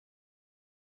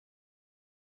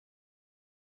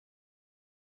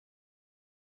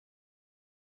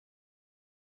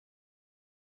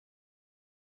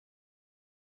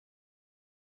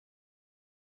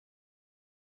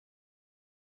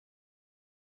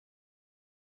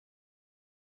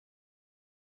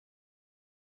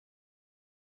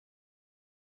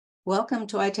Welcome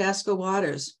to Itasca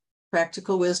Waters,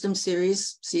 Practical Wisdom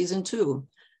Series, Season 2.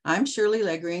 I'm Shirley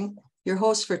Leggering, your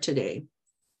host for today.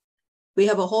 We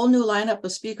have a whole new lineup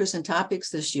of speakers and topics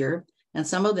this year, and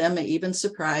some of them may even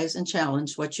surprise and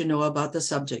challenge what you know about the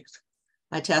subject.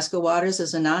 Itasca Waters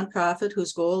is a nonprofit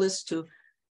whose goal is to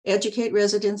educate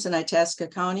residents in Itasca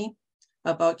County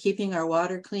about keeping our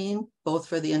water clean, both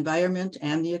for the environment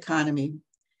and the economy.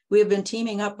 We have been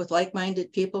teaming up with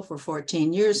like-minded people for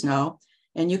 14 years now,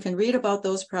 and you can read about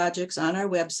those projects on our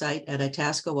website at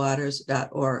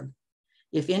itascawaters.org.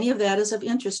 If any of that is of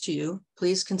interest to you,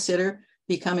 please consider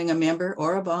becoming a member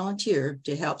or a volunteer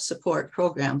to help support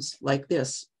programs like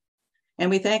this. And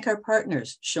we thank our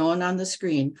partners shown on the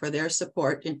screen for their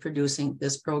support in producing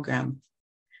this program.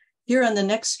 Here on the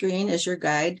next screen is your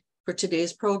guide for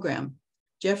today's program.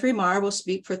 Jeffrey Marr will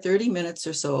speak for 30 minutes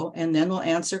or so, and then we'll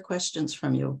answer questions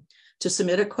from you. To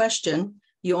submit a question,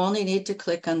 you only need to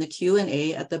click on the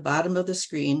Q&A at the bottom of the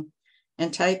screen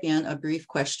and type in a brief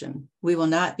question. We will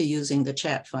not be using the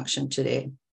chat function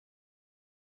today.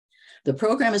 The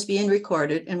program is being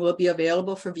recorded and will be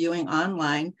available for viewing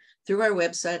online through our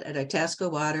website at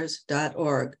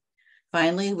itascawaters.org.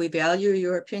 Finally, we value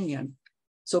your opinion.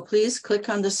 So please click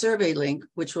on the survey link,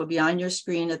 which will be on your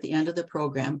screen at the end of the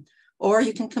program, or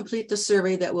you can complete the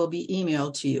survey that will be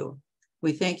emailed to you.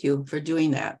 We thank you for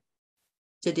doing that.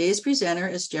 Today's presenter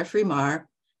is Jeffrey Marr,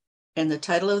 and the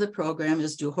title of the program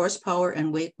is Do Horsepower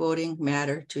and Wakeboating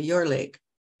Matter to Your Lake?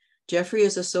 Jeffrey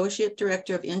is Associate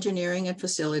Director of Engineering and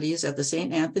Facilities at the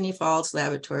St. Anthony Falls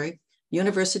Laboratory,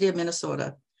 University of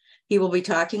Minnesota. He will be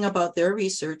talking about their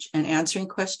research and answering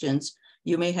questions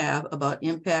you may have about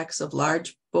impacts of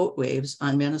large boat waves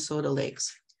on Minnesota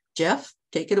lakes. Jeff,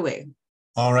 take it away.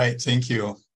 All right, thank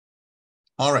you.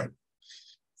 All right,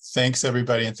 thanks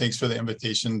everybody, and thanks for the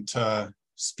invitation to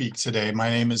speak today. My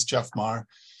name is Jeff Marr.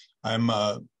 I'm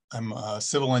a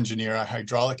civil engineer, a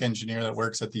hydraulic engineer that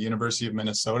works at the University of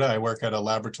Minnesota. I work at a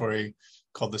laboratory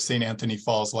called the St. Anthony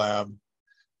Falls Lab,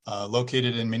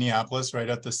 located in Minneapolis, right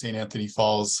at the St. Anthony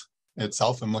Falls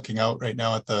itself. I'm looking out right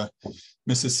now at the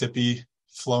Mississippi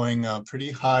flowing pretty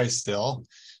high still.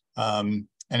 And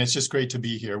it's just great to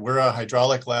be here. We're a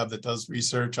hydraulic lab that does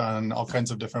research on all kinds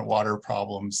of different water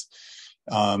problems.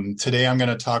 Today, I'm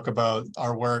going to talk about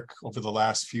our work over the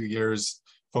last few years,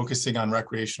 focusing on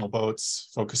recreational boats,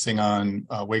 focusing on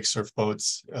wake surf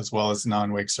boats, as well as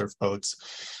non-wake surf boats.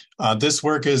 This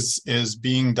work is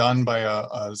being done by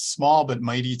a small but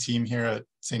mighty team here at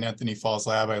St. Anthony Falls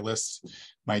Lab. I list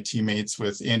my teammates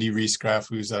with Andy Riesgraff,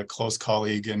 who's a close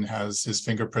colleague and has his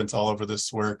fingerprints all over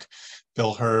this work,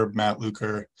 Bill Herb, Matt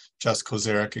Luker, Jess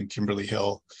Kozarek, and Kimberly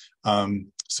Hill.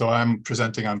 So I'm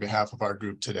presenting on behalf of our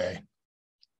group today.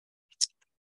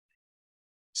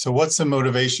 So what's the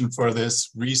motivation for this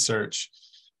research?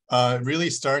 It really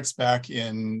starts back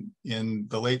in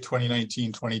the late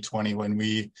 2019, 2020, when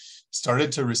we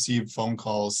started to receive phone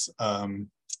calls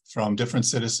from different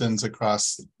citizens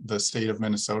across the state of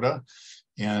Minnesota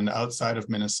and outside of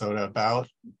Minnesota about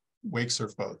wake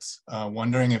surf boats,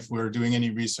 wondering if we're doing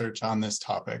any research on this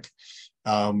topic.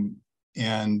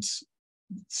 And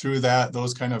through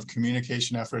those kind of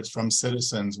communication efforts from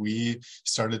citizens, we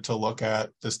started to look at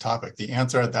this topic. The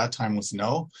answer at that time was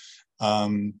no.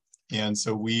 And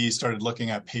so we started looking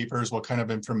at papers, what kind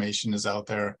of information is out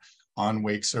there on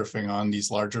wake surfing on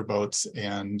these larger boats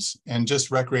and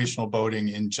just recreational boating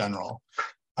in general.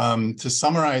 To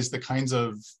summarize the kinds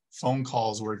of phone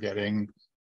calls we're getting,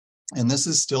 and this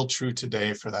is still true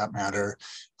today for that matter,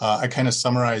 I kind of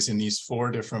summarize in these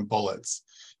 4 different bullets.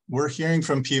 We're hearing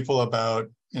from people about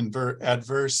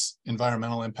adverse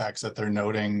environmental impacts that they're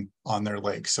noting on their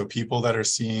lake. So people that are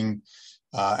seeing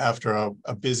after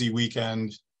a busy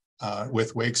weekend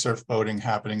with wake surf boating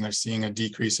happening, they're seeing a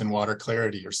decrease in water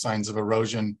clarity or signs of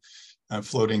erosion and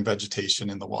floating vegetation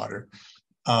in the water.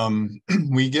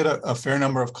 We get a fair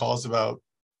number of calls about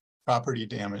property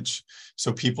damage.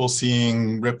 So people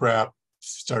seeing riprap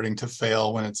starting to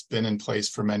fail when it's been in place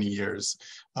for many years.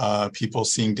 People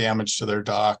seeing damage to their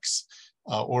docks,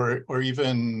 or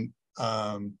even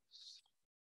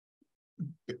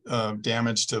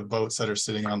damage to boats that are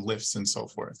sitting on lifts and so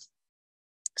forth.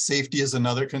 Safety is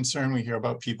another concern. We hear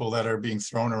about people that are being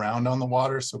thrown around on the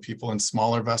water. So people in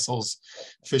smaller vessels,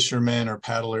 fishermen or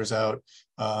paddlers out,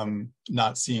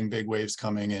 not seeing big waves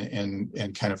coming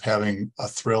and kind of having a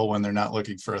thrill when they're not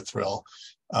looking for a thrill.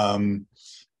 And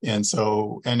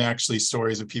actually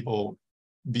stories of people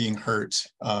being hurt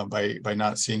by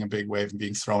not seeing a big wave and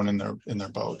being thrown in their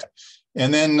boat.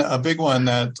 And then a big one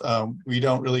that we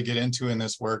don't really get into in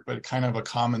this work, but kind of a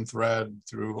common thread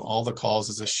through all the calls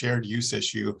is a shared use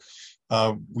issue.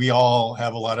 We all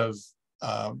have a lot of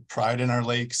pride in our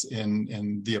lakes,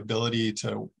 in the ability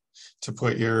to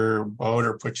put your boat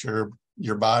or put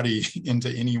your body into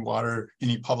any water,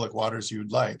 any public waters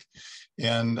you'd like.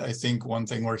 And I think one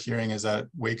thing we're hearing is that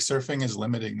wake surfing is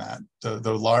limiting that.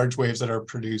 The large waves that are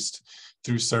produced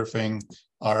through surfing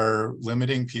are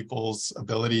limiting people's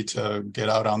ability to get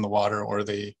out on the water, or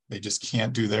they just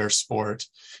can't do their sport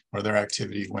or their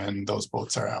activity when those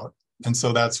boats are out. And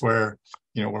so that's where,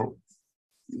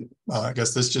 I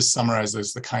guess this just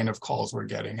summarizes the kind of calls we're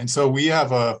getting. And so we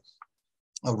have a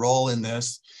role in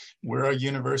this. We're a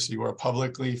university, we're a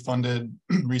publicly funded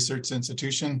research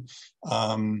institution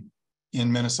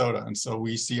in Minnesota. And so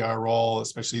we see our role,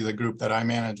 especially the group that I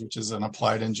manage, which is an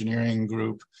applied engineering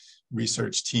group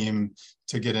research team,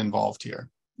 to get involved here.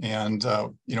 And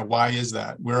why is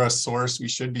that? We're a source, we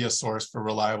should be a source for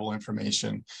reliable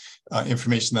information,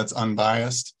 information that's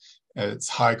unbiased, it's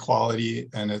high quality,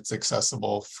 and it's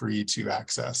accessible, free to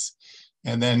access.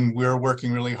 And then we're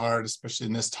working really hard, especially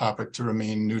in this topic, to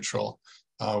remain neutral.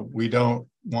 We don't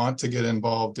want to get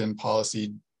involved in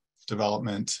policy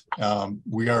development.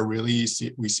 We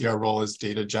see our role as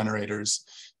data generators,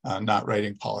 not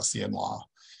writing policy and law.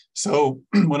 So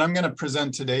what I'm going to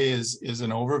present today is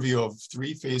an overview of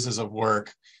 3 phases of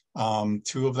work.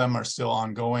 2 of them are still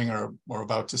ongoing or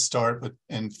about to start, but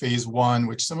in phase 1,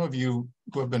 which some of you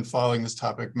who have been following this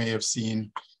topic may have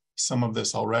seen some of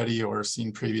this already or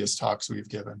seen previous talks we've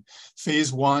given.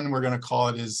 Phase 1, we're going to call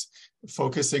it, is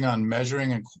focusing on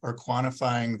measuring or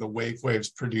quantifying the wake waves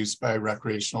produced by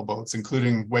recreational boats,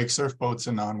 including wake surf boats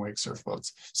and non-wake surf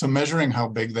boats. So measuring how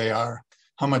big they are,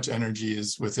 how much energy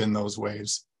is within those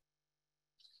waves.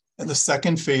 And the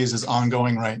second phase is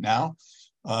ongoing right now.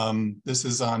 This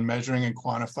is on measuring and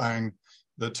quantifying.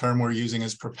 The term we're using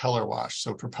is propeller wash.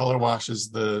 So propeller wash is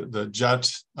the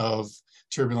jet of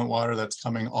turbulent water that's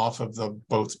coming off of the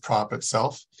boat's prop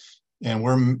itself. And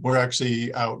we're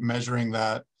actually out measuring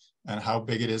that and how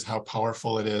big it is, how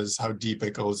powerful it is, how deep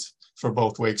it goes for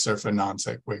both wake surf and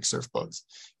non-safe wake surf boats.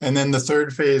 And then the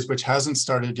third phase, which hasn't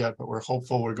started yet, but we're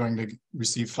hopeful we're going to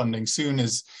receive funding soon,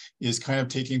 is kind of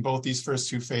taking both these first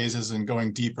 2 phases and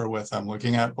going deeper with them,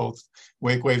 looking at both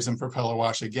wake waves and propeller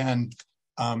wash again,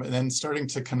 and then starting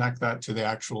to connect that to the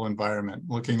actual environment,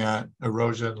 looking at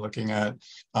erosion, looking at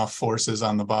forces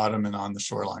on the bottom and on the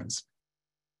shorelines.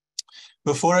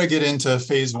 Before I get into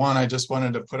phase 1, I just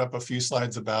wanted to put up a few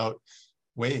slides about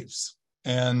waves.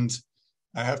 And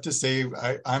I have to say,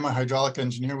 I'm a hydraulic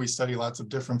engineer. We study lots of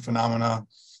different phenomena.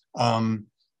 And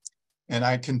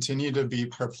I continue to be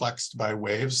perplexed by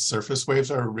waves. Surface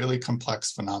waves are a really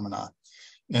complex phenomena.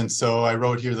 And so I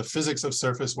wrote here, the physics of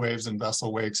surface waves and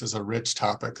vessel wakes is a rich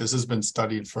topic. This has been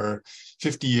studied for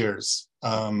 50 years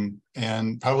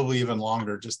and probably even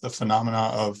longer, just the phenomena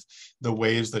of the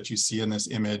waves that you see in this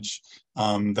image,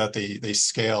 that they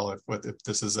scale. If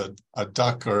this is a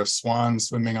duck or a swan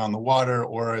swimming on the water,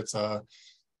 or it's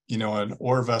an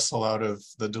ore vessel out of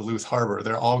the Duluth Harbor,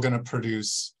 they're all going to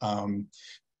produce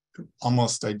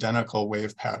almost identical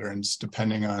wave patterns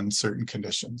depending on certain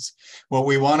conditions. What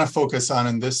we want to focus on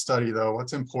in this study, though,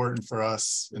 what's important for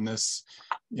us in this,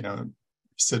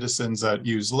 citizens that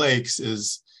use lakes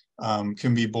is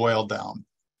can be boiled down.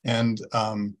 And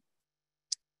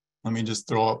let me just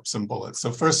throw up some bullets.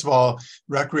 So first of all,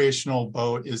 recreational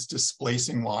boat is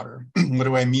displacing water. What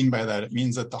do I mean by that? It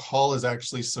means that the hull is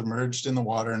actually submerged in the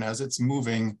water, and as it's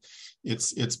moving,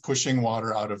 it's pushing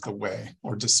water out of the way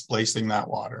or displacing that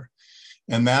water.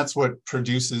 And that's what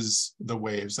produces the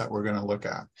waves that we're going to look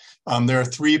at. There are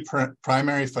 3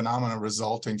 primary phenomena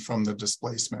resulting from the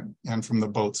displacement and from the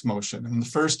boat's motion. And the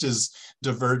first is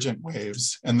divergent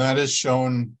waves, and that is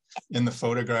shown in the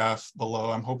photograph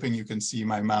below. I'm hoping you can see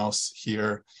my mouse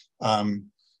here,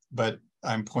 but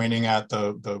I'm pointing at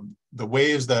the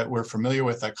waves that we're familiar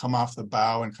with that come off the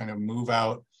bow and kind of move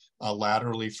out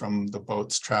laterally from the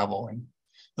boat's traveling.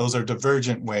 Those are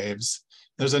divergent waves.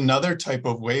 There's another type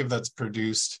of wave that's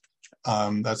produced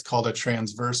that's called a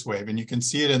transverse wave. And you can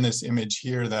see it in this image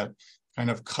here that kind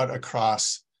of cut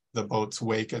across the boat's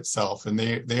wake itself. And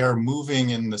they are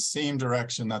moving in the same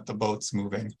direction that the boat's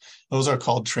moving. Those are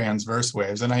called transverse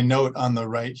waves. And I note on the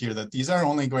right here that these are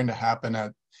only going to happen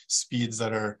at speeds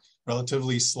that are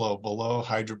relatively slow, below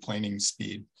hydroplaning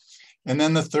speed. And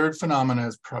then the third phenomenon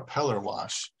is propeller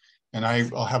wash. And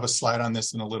I'll have a slide on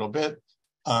this in a little bit.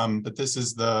 But this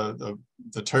is the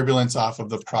turbulence off of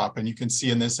the prop. And you can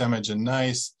see in this image a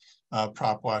nice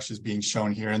prop wash is being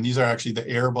shown here. And these are actually the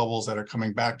air bubbles that are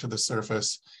coming back to the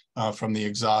surface from the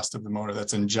exhaust of the motor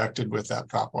that's injected with that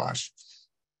prop wash.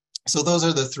 So those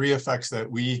are the three effects that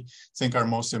we think are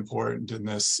most important in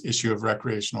this issue of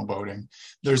recreational boating.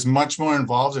 There's much more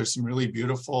involved. There's some really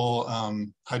beautiful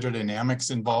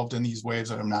hydrodynamics involved in these waves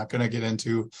that I'm not going to get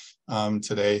into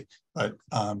today, but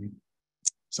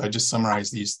so I just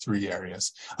summarized these three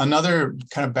areas. Another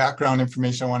kind of background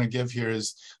information I want to give here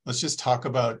is, let's just talk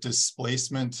about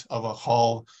displacement of a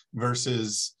hull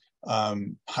versus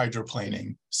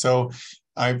hydroplaning. So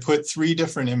I put three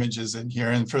different images in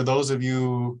here. And for those of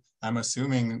you, I'm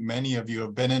assuming many of you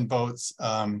have been in boats.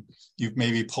 You've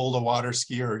maybe pulled a water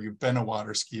skier, or you've been a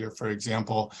water skier, for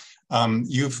example.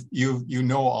 You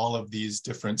know all of these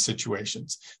different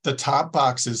situations. The top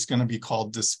box is going to be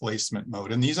called displacement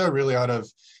mode. And these are really out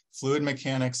of fluid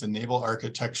mechanics and naval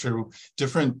architecture.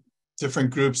 Different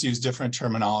groups use different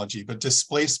terminology, but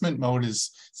displacement mode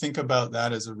is, think about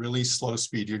that as a really slow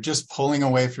speed. You're just pulling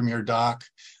away from your dock.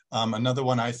 Another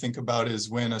one I think about is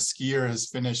when a skier is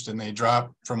finished and they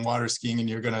drop from water skiing, and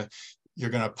you're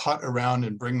gonna putt around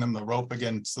and bring them the rope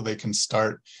again so they can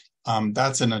start.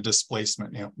 That's in a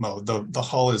displacement mode. The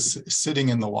hull is sitting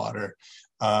in the water.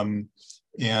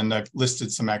 And I've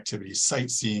listed some activities: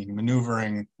 sightseeing,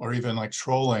 maneuvering, or even like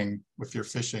trolling if you're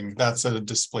fishing. That's a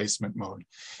displacement mode.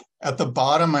 At the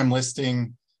bottom, I'm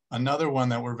listing another one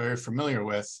that we're very familiar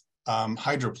with,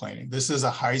 hydroplaning. This is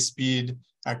a high-speed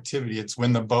activity. It's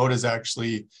when the boat is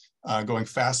actually going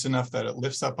fast enough that it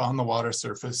lifts up on the water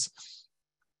surface.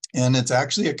 And it's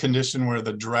actually a condition where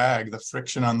the drag, the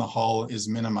friction on the hull, is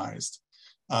minimized.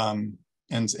 And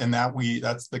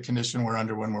that's the condition we're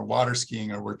under when we're water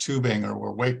skiing, or we're tubing, or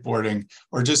we're wakeboarding,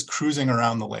 or just cruising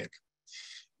around the lake.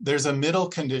 There's a middle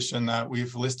condition that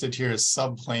we've listed here as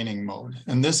subplaning mode.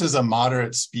 And this is a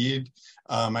moderate speed.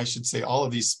 I should say all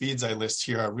of these speeds I list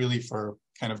here are really for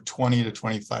kind of 20 to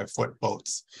 25 foot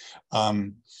boats.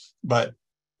 But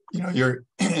you know,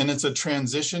 and it's a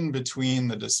transition between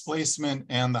the displacement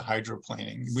and the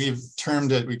hydroplaning. We've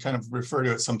termed it, we kind of refer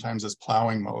to it sometimes as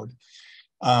plowing mode.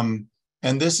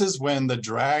 And this is when the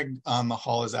drag on the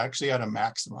hull is actually at a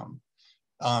maximum.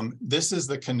 This is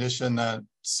the condition that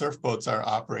surf boats are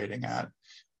operating at.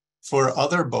 For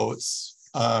other boats,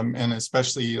 and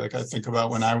especially like I think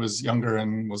about when I was younger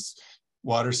and was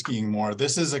water skiing more,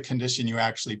 this is a condition you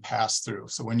actually pass through.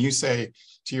 So when you say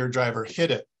to your driver,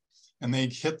 hit it, and they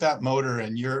hit that motor,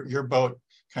 and your boat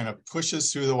kind of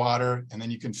pushes through the water, and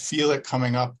then you can feel it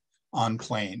coming up on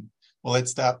plane. Well,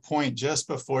 it's that point just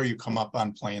before you come up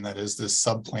on plane that is this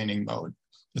subplaning mode.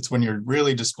 It's when you're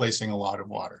really displacing a lot of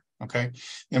water, okay?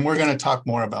 And we're going to talk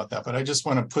more about that, but I just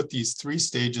want to put these three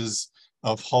stages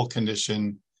of hull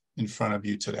condition in front of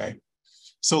you today.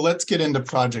 So let's get into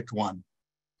project one.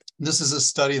 This is a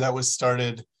study that was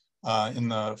started in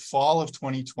the fall of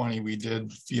 2020. We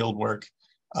did field work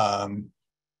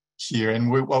here. And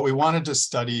what we wanted to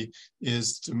study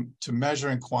is to measure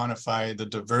and quantify the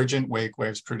divergent wake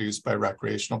waves produced by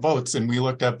recreational boats. And we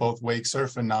looked at both wake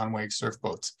surf and non-wake surf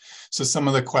boats. So some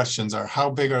of the questions are, how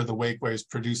big are the wake waves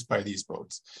produced by these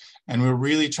boats? And we're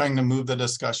really trying to move the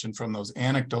discussion from those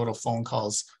anecdotal phone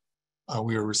calls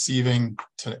we were receiving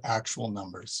to actual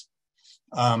numbers.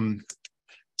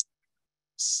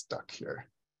 Stuck here.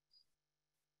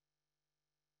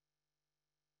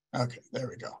 Okay, there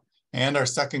we go. And our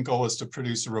second goal is to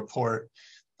produce a report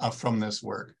from this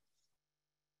work.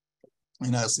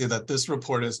 And I'll say that this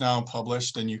report is now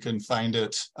published, and you can find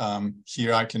it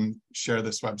here. I can share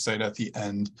this website at the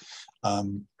end,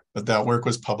 but that work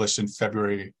was published in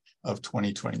February of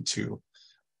 2022.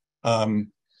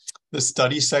 The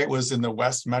study site was in the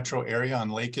West Metro area on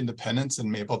Lake Independence in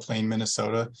Maple Plain,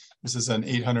 Minnesota. This is an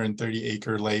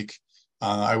 830-acre lake.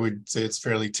 I would say it's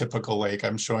fairly typical lake.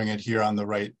 I'm showing it here on the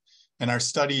right. And our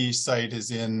study site is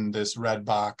in this red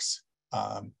box,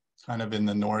 kind of in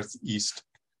the northeast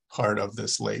part of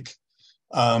this lake.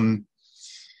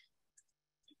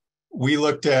 We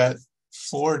looked at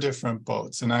 4 different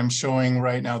boats, and I'm showing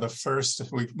right now the first.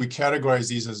 We categorize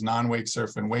these as non-wake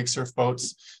surf and wake surf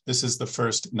boats. This is the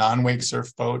first non-wake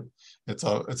surf boat. It's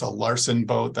a Larson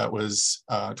boat that was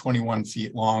 21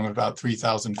 feet long, about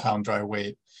 3,000 pound dry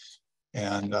weight,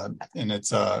 and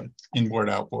it's a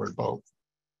inboard outboard boat.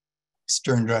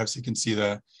 Stern drive, so you can see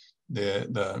the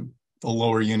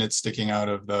lower unit sticking out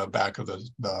of the back of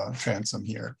the transom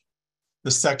here.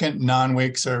 The second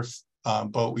non-wake surf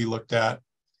boat we looked at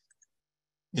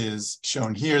is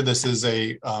shown here. This is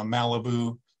a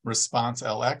Malibu Response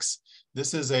LX.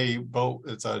 This is a boat,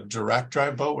 it's a direct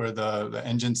drive boat where the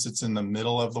engine sits in the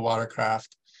middle of the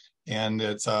watercraft, and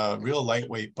it's a real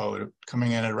lightweight boat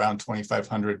coming in at around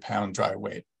 2,500 pound dry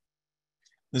weight.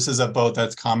 This is a boat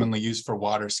that's commonly used for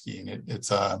water skiing.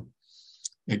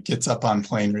 It gets up on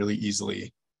plane really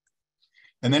easily.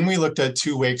 And then we looked at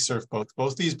 2 wake surf boats.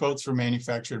 Both these boats were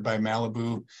manufactured by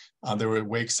Malibu. There were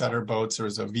wake setter boats. There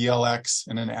was a VLX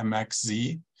and an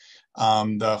MXZ.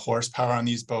 The horsepower on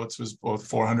these boats was both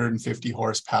 450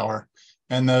 horsepower.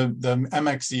 And the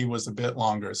MXZ was a bit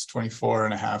longer. It's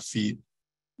 24.5 feet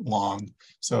long.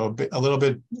 So a little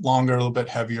bit longer, a little bit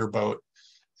heavier boat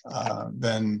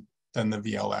than the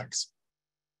VLX.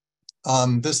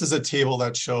 This is a table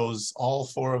that shows all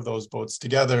 4 of those boats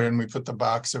together, and we put the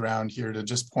box around here to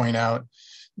just point out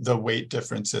the weight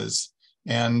differences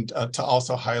and to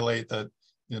also highlight that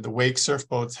the wake surf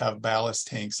boats have ballast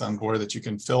tanks on board that you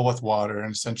can fill with water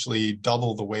and essentially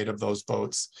double the weight of those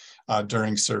boats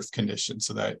during surf conditions,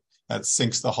 so that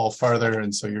sinks the hull farther,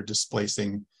 and so you're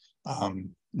displacing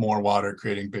more water,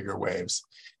 creating bigger waves.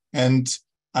 And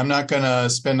I'm not going to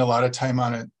spend a lot of time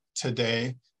on it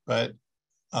today, but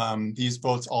these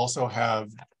boats also have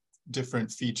different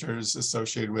features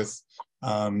associated with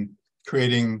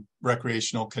creating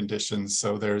recreational conditions.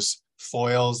 So there's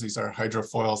foils. These are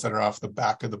hydrofoils that are off the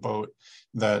back of the boat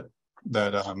that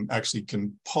actually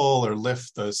can pull or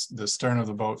lift the stern of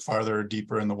the boat farther or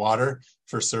deeper in the water.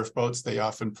 For surf boats, they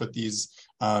often put these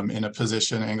in a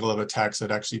position, angle of attack, so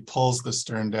it actually pulls the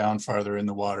stern down farther in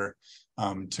the water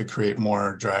to create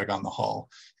more drag on the hull.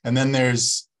 And then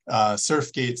there's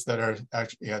surf gates that are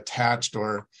actually attached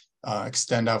or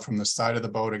extend out from the side of the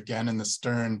boat, again in the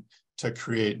stern, to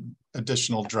create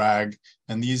additional drag.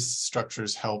 And these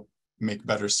structures help make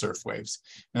better surf waves.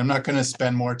 And I'm not going to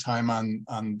spend more time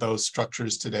on those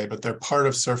structures today, but they're part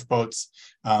of surf boats.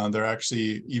 They're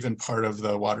actually even part of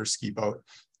the water ski boat.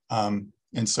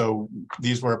 And so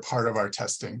these were a part of our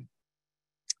testing.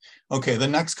 Okay, the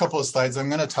next couple of slides, I'm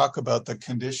going to talk about the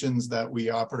conditions that we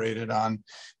operated on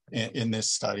in this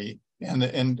study. And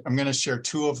I'm going to share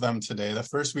 2 of them today. The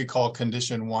first we call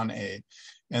condition 1A.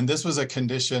 And this was a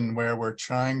condition where we're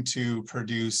trying to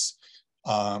produce,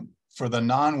 for the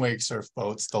non-wake surf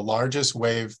boats, the largest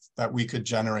wave that we could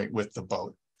generate with the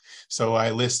boat. So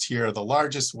I list here the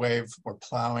largest wave or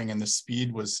plowing, and the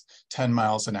speed was 10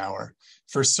 miles an hour.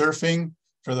 For surfing,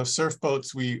 for the surf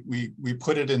boats, we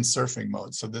put it in surfing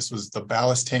mode. So this was, the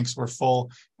ballast tanks were full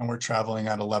and we're traveling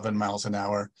at 11 miles an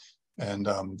hour. And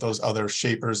those other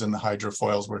shapers and the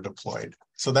hydrofoils were deployed.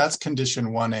 So that's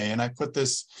condition 1A. And I put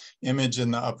this image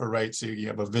in the upper right so you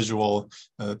have a visual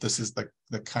that this is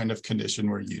the kind of condition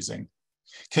we're using.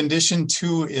 Condition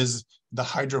 2 is the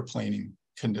hydroplaning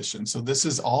condition. So this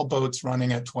is all boats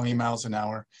running at 20 miles an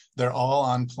hour. They're all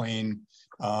on plane,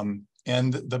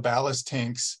 and the ballast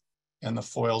tanks and the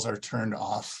foils are turned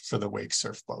off for the wake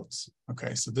surf boats.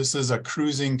 Okay, so this is a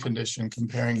cruising condition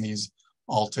comparing these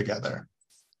all together.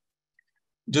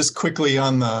 Just quickly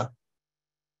on the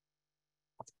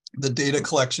data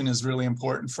collection is really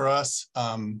important for us.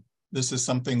 This is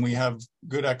something we have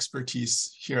good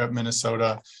expertise here at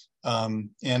Minnesota.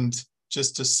 And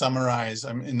just to summarize,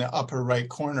 in the upper right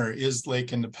corner is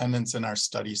Lake Independence in our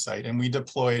study site. And we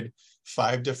deployed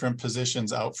 5 different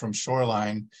positions out from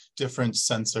shoreline, different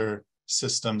sensor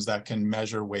systems that can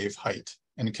measure wave height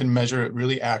and can measure it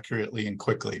really accurately and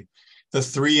quickly. The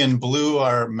 3 in blue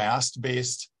are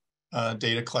mast-based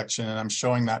data collection, and I'm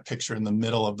showing that picture in the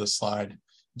middle of the slide.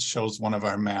 It shows one of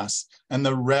our masts. And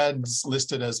the reds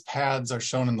listed as pads are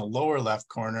shown in the lower left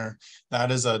corner. That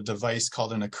is a device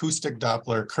called an acoustic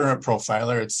Doppler current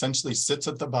profiler. It essentially sits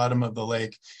at the bottom of the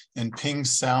lake and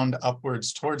pings sound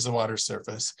upwards towards the water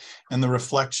surface. And the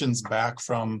reflections back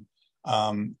from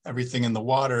everything in the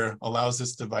water allows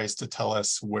this device to tell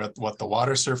us what the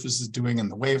water surface is doing and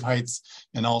the wave heights,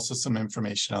 and also some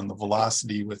information on the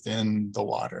velocity within the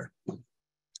water.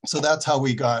 So that's how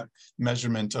we got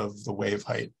measurement of the wave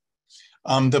height.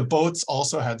 The boats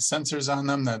also had sensors on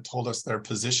them that told us their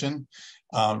position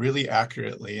really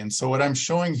accurately. And so what I'm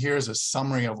showing here is a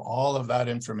summary of all of that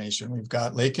information. We've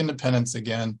got Lake Independence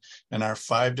again and our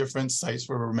 5 different sites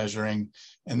where we're measuring.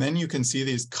 And then you can see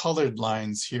these colored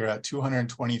lines here at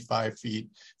 225 feet,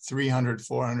 300,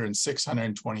 400, and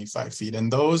 625 feet.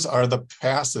 And those are the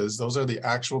passes. Those are the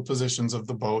actual positions of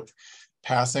the boat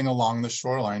passing along the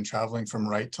shoreline, traveling from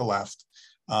right to left.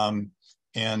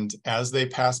 And as they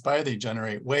pass by, they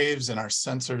generate waves, and our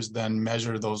sensors then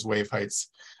measure those wave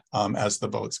heights as the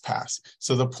boats pass.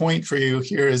 So the point for you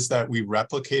here is that we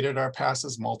replicated our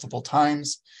passes multiple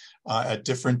times at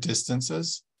different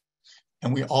distances.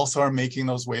 And we also are making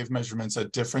those wave measurements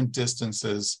at different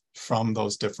distances from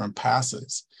those different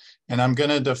passes. And I'm going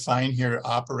to define here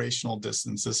operational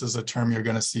distance. This is a term you're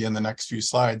going to see in the next few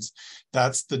slides.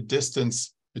 That's the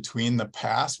distance between the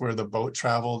pass where the boat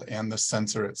traveled and the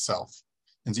sensor itself.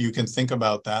 And so you can think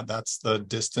about that. That's the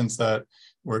distance that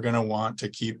we're going to want to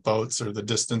keep boats, or the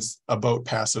distance a boat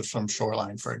passes from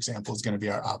shoreline, for example, is going to be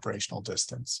our operational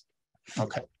distance.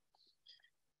 Okay.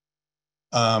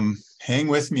 Hang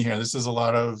with me here. This is a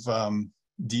lot of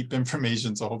deep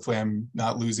information, so hopefully I'm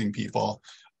not losing people.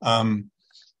 I'm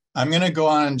going to go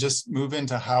on and just move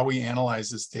into how we analyze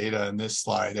this data in this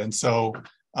slide. And so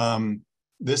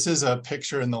this is a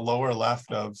picture in the lower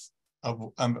left of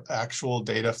actual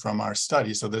data from our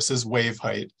study. So this is wave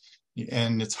height,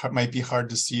 and it might be hard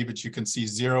to see, but you can see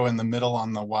 0 in the middle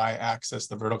on the y-axis.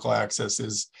 The vertical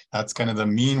axis that's kind of the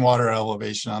mean water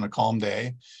elevation on a calm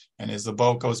day. And as the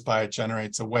boat goes by, it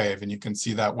generates a wave, and you can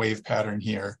see that wave pattern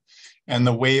here. And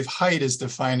the wave height is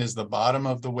defined as the bottom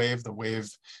of the wave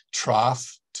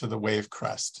trough to the wave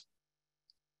crest.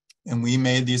 And we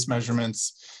made these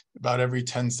measurements about every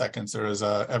 10 seconds. There is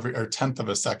every tenth of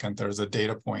a second, there's a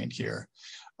data point here.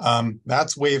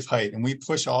 That's wave height. And we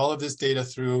push all of this data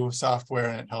through software,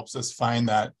 and it helps us find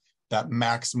that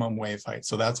maximum wave height.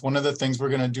 So that's one of the things we're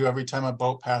going to do every time a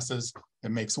boat passes. It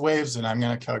makes waves, and I'm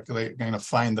going to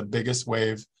find the biggest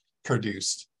wave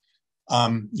produced.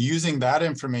 Using that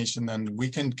information, then we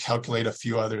can calculate a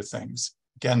few other things.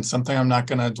 Again, something I'm not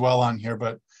going to dwell on here,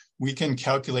 but we can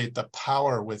calculate the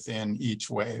power within each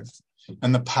wave.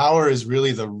 And the power is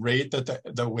really the rate that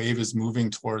the wave is moving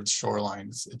towards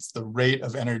shorelines. It's the rate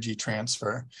of energy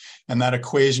transfer. And that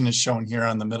equation is shown here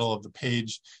on the middle of the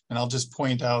page. And I'll just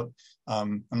point out,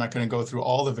 I'm not going to go through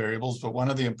all the variables, but one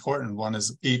of the important one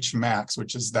is H max,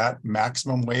 which is that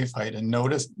maximum wave height. And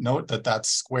note that that's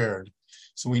squared.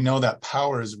 So we know that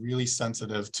power is really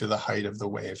sensitive to the height of the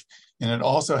wave. And it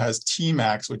also has T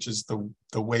max, which is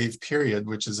the wave period,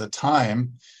 which is the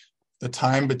time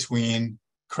between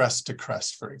crest to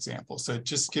crest, for example. So it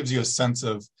just gives you a sense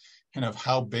of kind of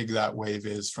how big that wave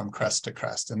is from crest to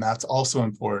crest. And that's also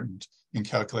important in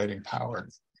calculating power.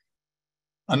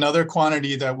 Another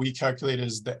quantity that we calculate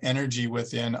is the energy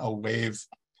within a wave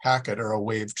packet or a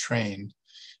wave train.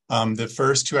 The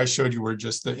first two I showed you were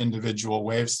just the individual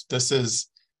waves. This is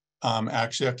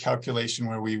actually a calculation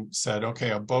where we said, okay,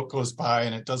 a boat goes by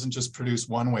and it doesn't just produce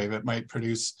one wave. It might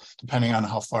produce, depending on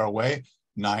how far away,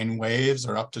 9 waves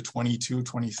or up to 22,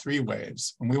 23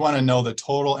 waves. And we want to know the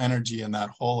total energy in that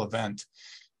whole event.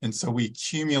 And so we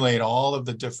accumulate all of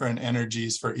the different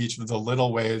energies for each of the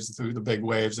little waves through the big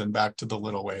waves and back to the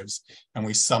little waves. And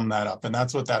we sum that up. And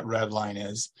that's what that red line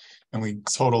is. And we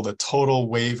total the total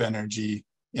wave energy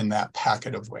in that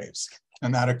packet of waves.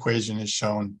 And that equation is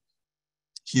shown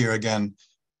here again,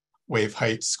 wave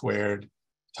height squared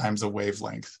times the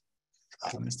wavelength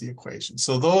is the equation.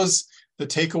 So the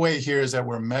takeaway here is that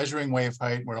we're measuring wave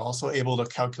height. We're also able to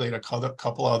calculate a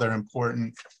couple other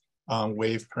important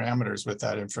wave parameters with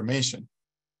that information.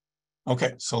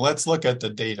 Okay, so let's look at the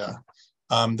data.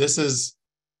 I'm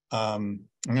going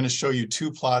to show you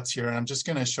 2 plots here, and I'm just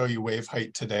going to show you wave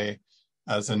height today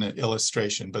as an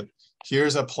illustration. But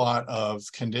here's a plot of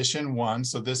condition 1.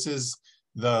 So this is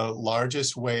the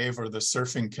largest wave or the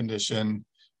surfing condition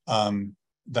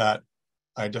that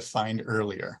I defined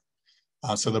earlier.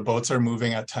 So the boats are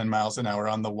moving at 10 miles an hour.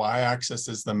 On the y-axis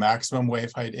is the maximum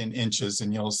wave height in inches,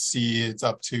 and you'll see it's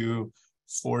up to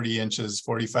 40 inches,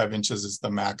 45 inches is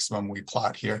the maximum we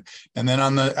plot here. And then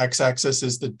on the x-axis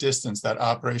is the distance, that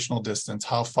operational distance.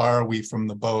 How far are we from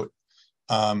the boat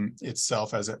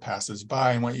itself as it passes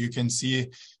by? And what you can see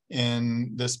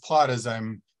in this plot is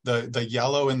the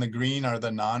yellow and the green are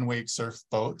the non-wake surf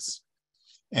boats,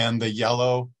 and the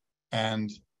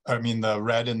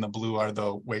red and the blue are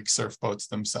the wake surf boats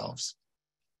themselves.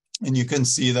 And you can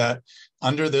see that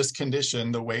under this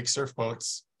condition, the wake surf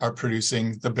boats are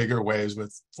producing the bigger waves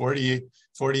with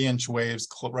 40-inch waves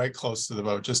right close to the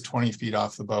boat, just 20 feet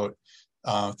off the boat,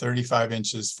 35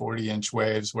 inches, 40-inch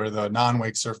waves, where the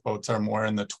non-wake surf boats are more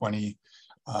in the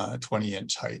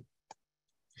 20-inch height.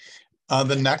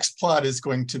 The next plot is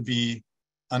going to be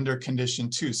under condition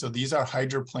 2. So these are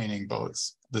hydroplaning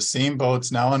boats, the same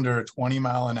boats now under 20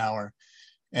 mile an hour.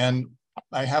 And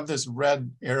I have this red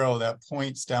arrow that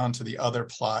points down to the other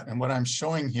plot. And what I'm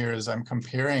showing here is I'm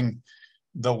comparing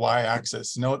the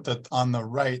y-axis. Note that on the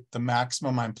right, the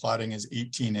maximum I'm plotting is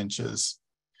 18 inches.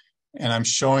 And I'm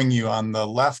showing you on the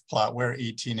left plot where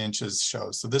 18 inches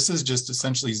shows. So this is just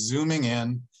essentially zooming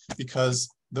in because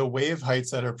the wave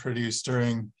heights that are produced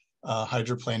during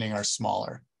hydroplaning are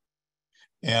smaller.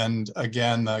 And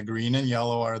again, the green and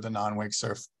yellow are the non-wake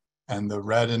surf, and the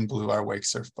red and blue are wake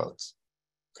surf boats.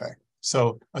 Okay,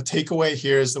 so a takeaway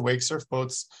here is the wake surf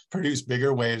boats produce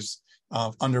bigger waves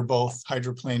under both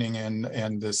hydroplaning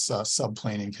and this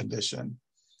subplaning condition.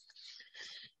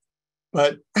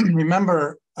 But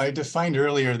remember, I defined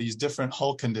earlier these different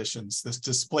hull conditions, this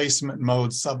displacement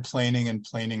mode, subplaning, and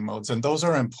planing modes. And those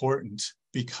are important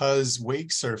because wake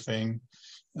surfing,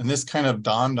 and this kind of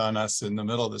dawned on us in the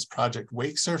middle of this project,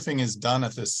 wake surfing is done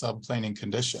at this subplaning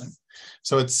condition.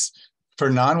 So it's, for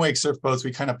non-wake surf boats,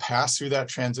 we kind of pass through that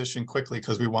transition quickly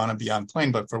because we want to be on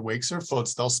plane. But for wake surf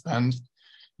boats, they'll spend,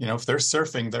 if they're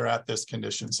surfing, they're at this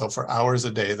condition. So for hours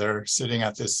a day, they're sitting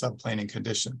at this subplaning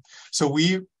condition. So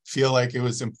we feel like it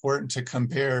was important to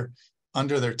compare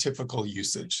under their typical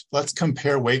usage. Let's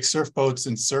compare wake surf boats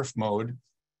in surf mode,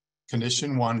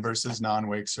 condition 1, versus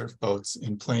non-wake surf boats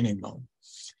in planing mode.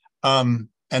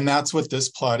 And that's what this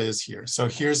plot is here. So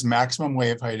here's maximum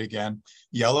wave height again.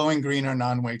 Yellow and green are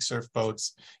non-wake surf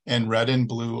boats, and red and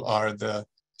blue are the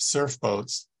surf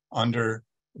boats under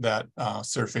that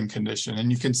surfing condition. And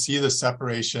you can see the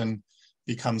separation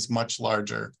becomes much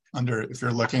larger if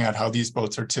you're looking at how these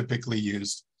boats are typically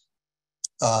used.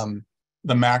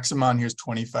 The maximum on here is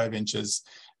 25 inches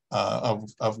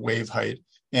of wave height.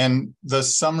 And the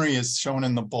summary is shown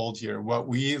in the bold here. What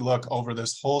we look over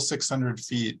this whole 600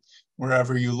 feet,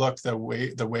 wherever you look, the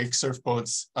wake surf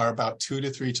boats are about 2 to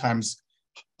 3 times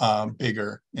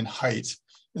bigger in height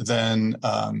than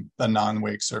the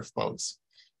non-wake surf boats.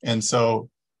 And so,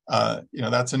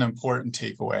 that's an important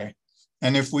takeaway.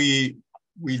 And if we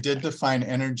did define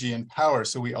energy and power,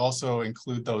 so we also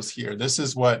include those here. This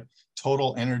is what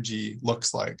total energy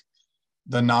looks like.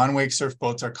 The non-wake surf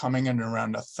boats are coming in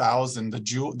around 1,000.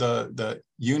 The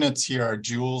units here are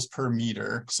joules per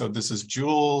meter. So this is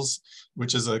joules,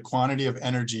 which is a quantity of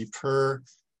energy per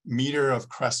meter of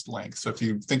crest length. So if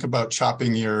you think about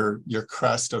chopping your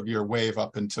crest of your wave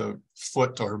up into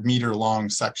foot or meter long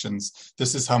sections,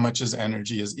 this is how much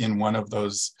energy is in one of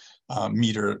those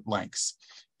meter lengths.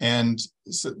 And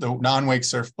so the non-wake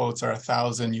surf boats are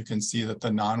 1,000. You can see that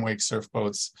the non-wake surf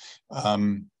boats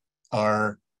are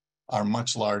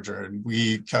much larger. And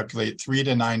we calculate 3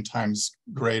 to 9 times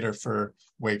greater for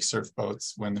wake surf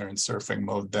boats when they're in surfing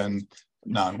mode than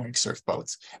non-wake surf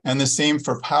boats. And the same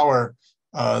for power.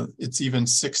 It's even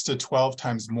 6 to 12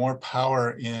 times more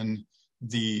power in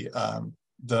the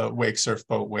wake surf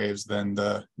boat waves than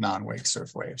the non-wake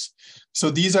surf waves. So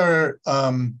these are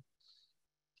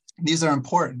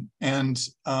important. And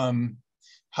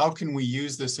how can we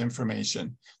use this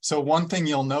information? So one thing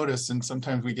you'll notice, and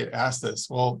sometimes we get asked this,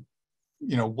 well,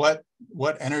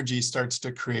 what energy starts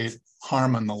to create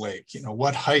harm on the lake?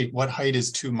 What height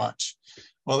is too much?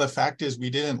 Well, the fact is we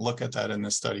didn't look at that in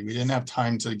this study. We didn't have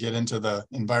time to get into the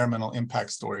environmental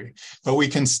impact story, but we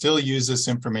can still use this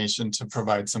information to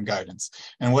provide some guidance.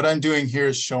 And what I'm doing here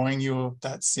is showing you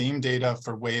that same data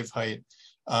for wave height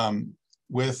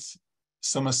with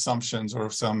some assumptions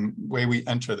or some way we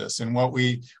enter this. And what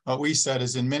we said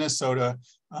is in Minnesota,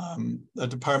 the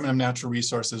Department of Natural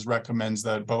Resources recommends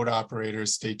that boat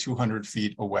operators stay 200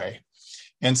 feet away.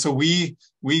 And so we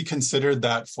considered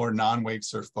that for non-wake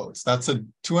surf boats.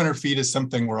 200 feet is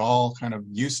something we're all kind of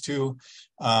used to.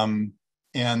 And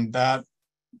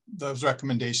those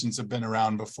recommendations have been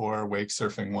around before wake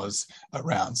surfing was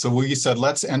around. So we said,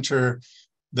 let's enter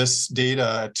this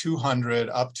data at 200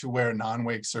 up to where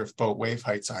non-wake surf boat wave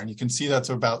heights are. And you can see that's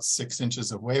about 6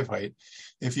 inches of wave height.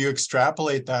 If you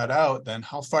extrapolate that out, then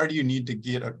how far do you need to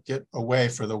get away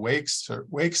for the wake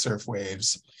surf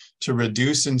waves to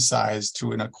reduce in size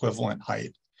to an equivalent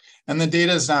height? And the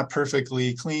data is not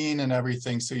perfectly clean and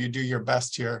everything, so you do your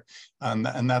best here.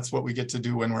 And that's what we get to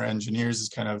do when we're engineers, is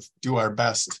kind of do our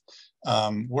best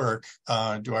work,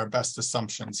 do our best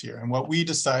assumptions here. And what we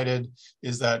decided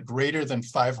is that greater than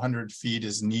 500 feet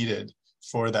is needed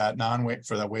for that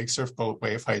for the wake surf boat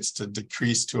wave heights to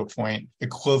decrease to a point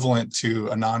equivalent to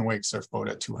a non-wake surf boat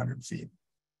at 200 feet.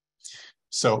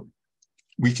 So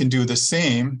we can do the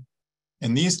same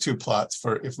in these two plots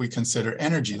for if we consider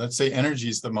energy. Let's say energy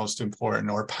is the most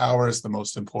important or power is the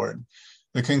most important.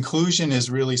 The conclusion is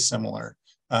really similar.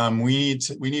 We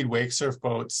need wake surf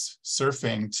boats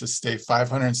surfing to stay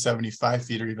 575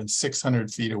 feet or even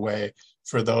 600 feet away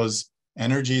for those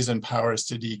energies and powers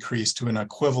to decrease to an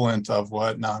equivalent of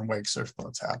what non-wake surf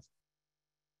boats have.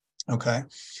 Okay,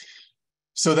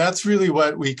 so that's really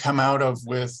what we come out of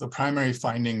with the primary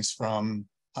findings from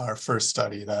our first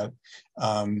study. That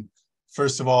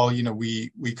first of all,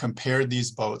 we compared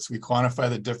these boats. We quantify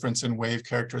the difference in wave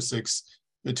characteristics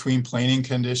between planing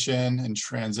condition and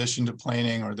transition to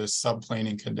planing or this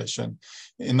subplaning condition.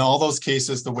 In all those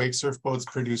cases, the wake surf boats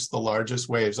produce the largest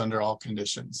waves under all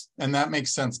conditions. And that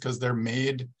makes sense because they're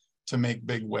made to make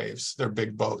big waves. They're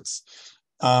big boats.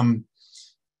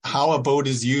 How a boat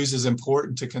is used is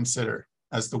important to consider,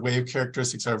 as the wave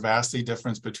characteristics are vastly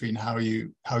different between how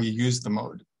you use the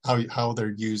mode. how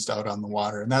they're used out on the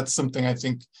water. And that's something I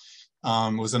think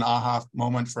was an aha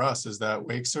moment for us, is that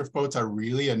wake surf boats are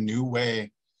really a new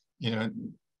way,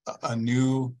 a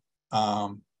new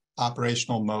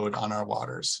operational mode on our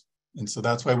waters. And so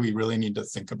that's why we really need to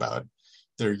think about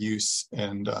their use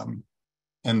and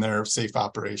their safe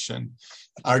operation.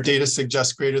 Our data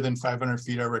suggests greater than 500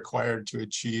 feet are required to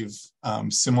achieve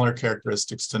similar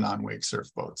characteristics to non-wake surf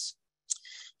boats.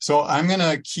 So I'm going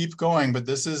to keep going, but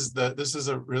this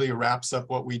really wraps up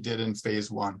what we did in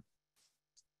phase 1.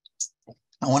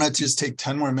 I want to just take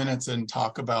 10 more minutes and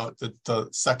talk about the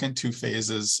second 2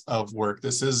 phases of work.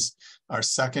 This is our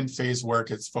second phase work.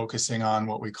 It's focusing on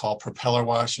what we call propeller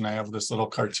wash. And I have this little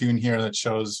cartoon here that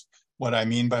shows what I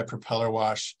mean by propeller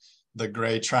wash. The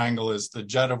gray triangle is the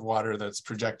jet of water that's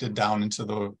projected down into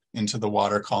the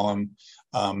water column.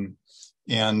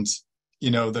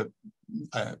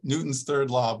 Newton's third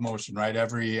law of motion, right?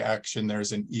 Every action,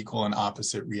 there's an equal and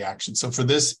opposite reaction. So for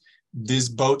these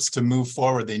boats to move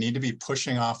forward, they need to be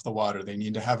pushing off the water. They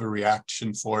need to have a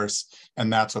reaction force,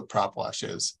 and that's what prop wash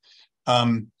is.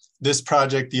 This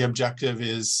project, the objective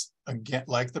is, again,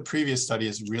 like the previous study,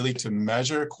 is really to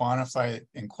measure, quantify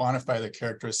the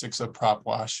characteristics of prop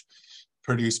wash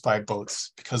produced by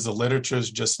boats, because the literature is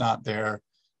just not there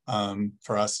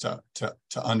for us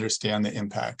to understand the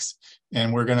impacts.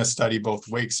 And we're going to study both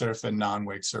wake surf and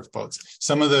non-wake surf boats.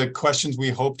 Some of the questions we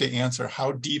hope to answer: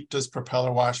 how deep does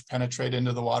propeller wash penetrate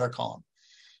into the water column?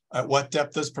 At what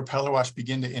depth does propeller wash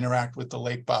begin to interact with the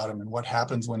lake bottom, and what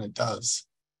happens when it does?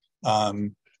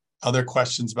 Other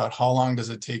questions about how long does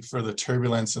it take for the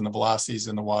turbulence and the velocities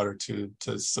in the water to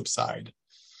subside?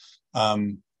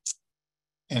 And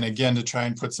again, to try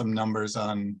and put some numbers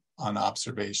on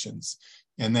observations.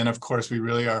 And then, of course, we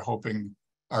really are hoping,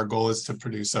 our goal is to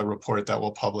produce a report that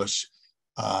we'll publish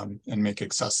and make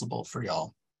accessible for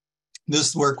y'all.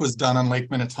 This work was done on Lake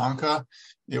Minnetonka.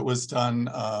 It was done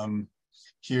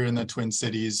here in the Twin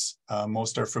Cities.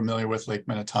 Most are familiar with Lake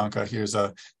Minnetonka. Here's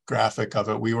a graphic of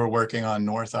it. We were working on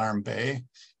North Arm Bay,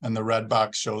 and the red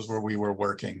box shows where we were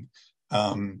working.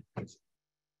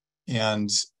 And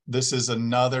this is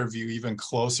another view, even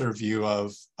closer view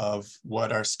of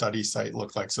what our study site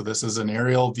looked like. So this is an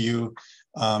aerial view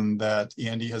that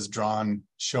Andy has drawn,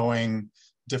 showing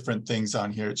different things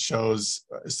on here. It shows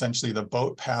essentially the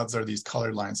boat paths are these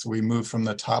colored lines. So we move from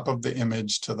the top of the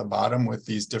image to the bottom with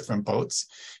these different boats,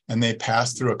 and they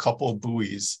pass through a couple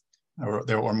buoys, or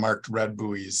there were marked red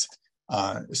buoys.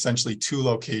 Essentially 2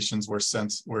 locations where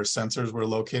sensors were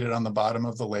located on the bottom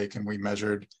of the lake, and we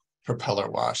measured propeller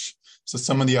wash. So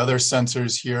some of the other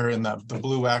sensors here in the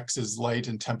blue X is light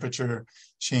and temperature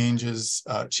changes,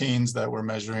 chains that were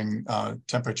measuring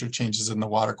temperature changes in the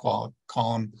water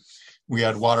column. We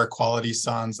had water quality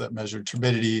sondes that measured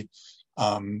turbidity.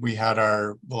 We had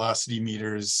our velocity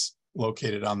meters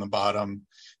located on the bottom.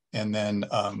 And then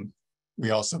we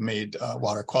also made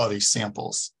water quality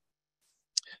samples.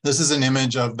 This is an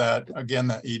image of that, again,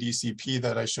 that ADCP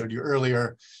that I showed you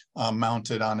earlier,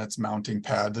 mounted on its mounting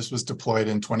pad. This was deployed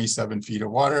in 27 feet of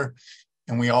water.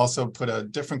 And we also put a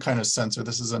different kind of sensor.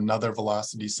 This is another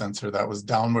velocity sensor that was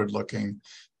downward looking,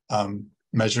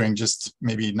 measuring just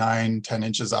maybe 9-10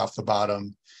 inches off the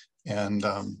bottom, and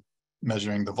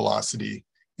measuring the velocity.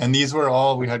 And these were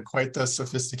all, we had quite the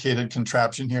sophisticated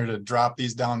contraption here to drop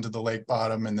these down to the lake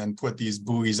bottom and then put these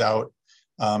buoys out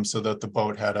so that the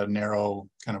boat had a narrow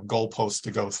kind of goalpost to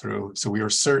go through. So we were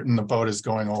certain the boat is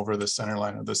going over the center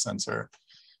line of the sensor.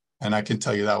 And I can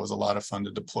tell you that was a lot of fun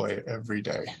to deploy every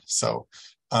day. So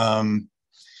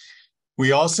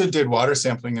we also did water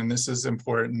sampling, and this is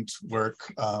important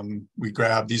work. We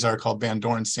grabbed, these are called Van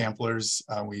Dorn samplers.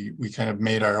 We kind of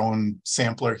made our own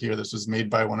sampler here. This was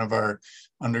made by one of our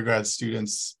undergrad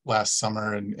students last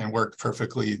summer and worked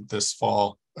perfectly this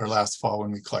fall, or last fall,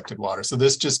 when we collected water. So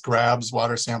this just grabs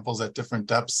water samples at different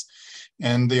depths.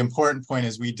 And the important point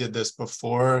is we did this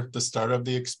before the start of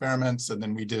the experiments, and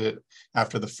then we did it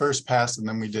after the first pass, and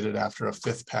then we did it after a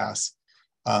 5th pass.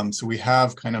 So we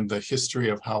have kind of the history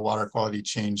of how water quality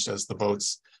changed as the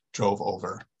boats drove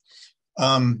over.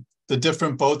 The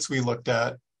different boats we looked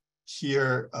at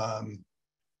here,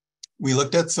 we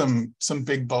looked at some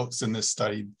big boats in this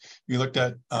study. We looked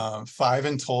at 5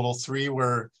 in total. 3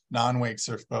 were non-wake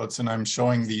surf boats, and I'm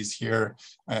showing these here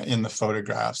in the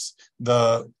photographs.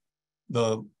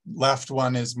 The left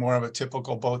one is more of a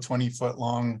typical boat, 20-foot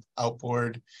long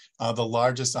outboard. The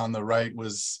largest on the right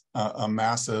was a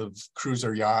massive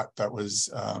cruiser yacht that was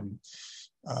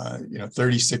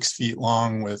 36 feet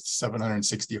long with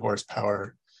 760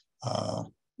 horsepower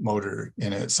motor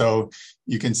in it. So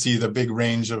you can see the big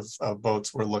range of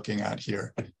boats we're looking at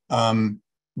here.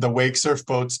 The wake surf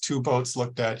boats, 2 boats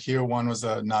looked at here. One was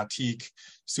a Nautique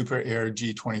Super Air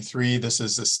G23. This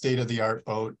is a state-of-the-art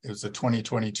boat. It was a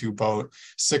 2022 boat,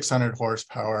 600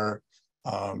 horsepower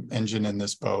engine in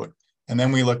this boat. And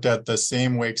then we looked at the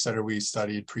same wake setter we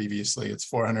studied previously. It's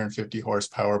 450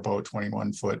 horsepower boat,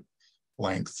 21-foot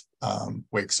length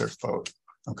wake surf boat.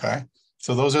 Okay,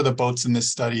 so those are the boats in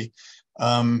this study.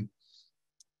 And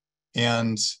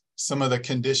some of the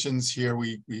conditions here,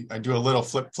 I do a little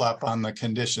flip-flop on the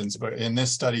conditions, but in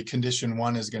this study, condition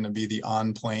 1 is going to be the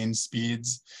on-plane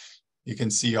speeds. You can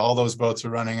see all those boats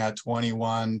are running at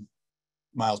 21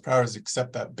 miles per hour,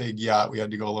 except that big yacht. We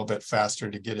had to go a little bit faster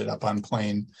to get it up on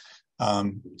plane.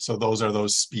 So those are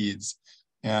those speeds.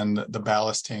 And the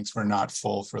ballast tanks were not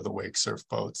full for the wake surf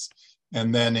boats.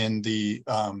 And then in the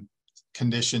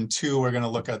condition 2, we're going to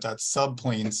look at that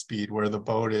subplane speed where the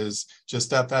boat is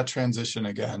just at that transition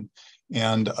again.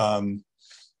 And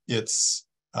it's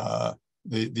the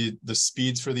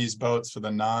speeds for these boats for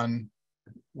the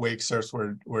non-wake surfs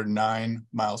were 9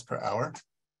 miles per hour.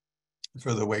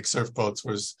 For the wake surf boats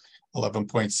was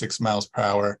 11.6 miles per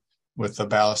hour with the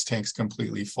ballast tanks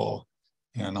completely full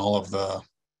and all of the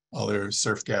other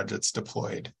surf gadgets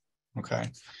deployed. Okay,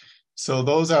 so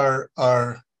those are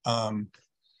our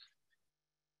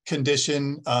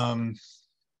condition.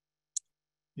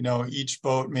 You know, each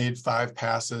boat made 5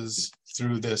 passes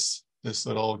through this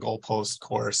little goalpost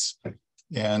course,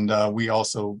 and we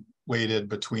also waited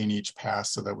between each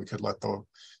pass so that we could let the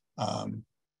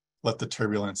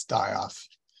turbulence die off.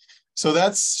 So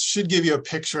that should give you a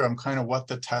picture of kind of what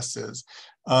the test is.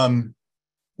 I'm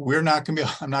not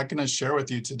going to share with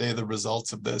you today the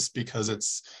results of this because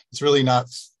it's really not,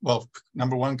 well,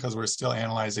 number one, because we're still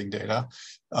analyzing data.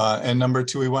 And number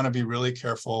 2, we want to be really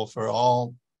careful for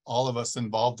all of us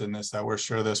involved in this, that we're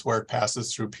sure this work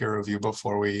passes through peer review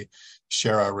before we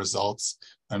share our results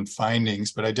and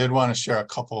findings. But I did want to share a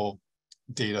couple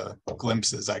data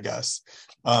glimpses, I guess.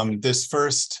 This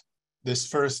first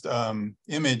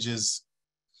image is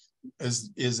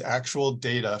actual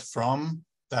data from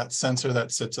that sensor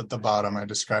that sits at the bottom. I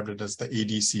described it as the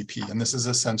ADCP, and this is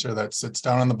a sensor that sits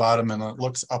down on the bottom and it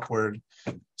looks upward.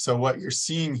 So what you're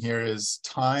seeing here is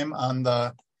time on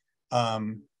the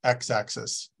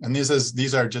x-axis, and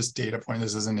these are just data points.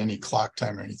 This isn't any clock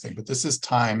time or anything, but this is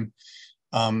time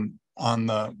on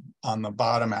the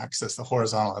bottom axis, the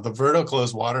horizontal. The vertical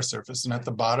is water surface, and at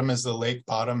the bottom is the lake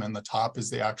bottom, and the top is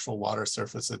the actual water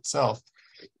surface itself.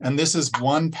 And this is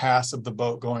one pass of the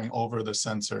boat going over the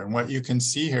sensor. And what you can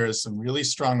see here is some really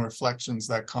strong reflections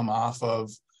that come off of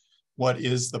what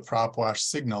is the prop wash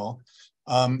signal.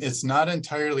 It's not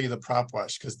entirely the prop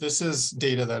wash, because this is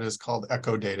data that is called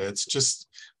echo data. It's just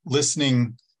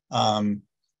listening.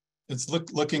 It's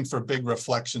looking for big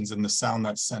reflections in the sound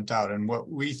that's sent out. And what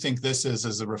we think this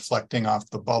is a reflecting off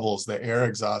the bubbles, the air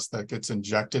exhaust that gets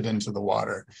injected into the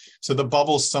water. So the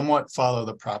bubbles somewhat follow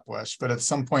the prop wash, but at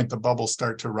some point the bubbles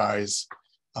start to rise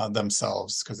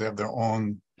themselves because they have their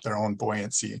own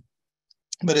buoyancy.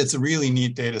 But it's a really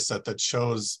neat data set that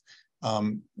shows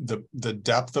the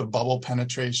depth of bubble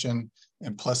penetration,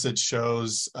 and plus it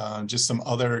shows just some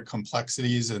other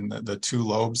complexities in the 2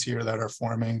 lobes here that are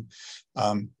forming.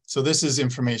 So this is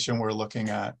information we're looking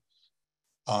at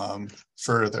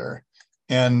further.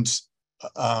 And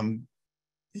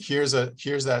here's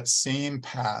that same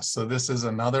pass. So this is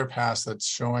another pass that's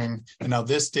showing, and now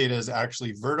this data is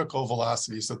actually vertical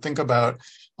velocity. So think about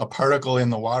a particle in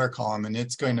the water column, and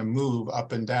it's going to move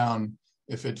up and down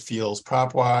if it feels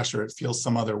prop wash or it feels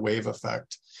some other wave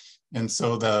effect. And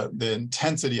so the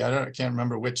intensity, I can't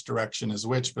remember which direction is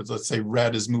which, but let's say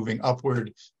red is moving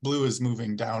upward, blue is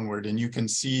moving downward. And you can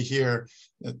see here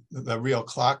the real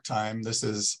clock time. This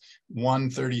is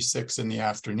 1:36 in the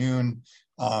afternoon.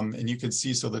 And you can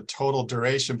see, so the total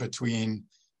duration between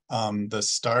the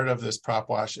start of this prop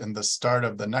wash and the start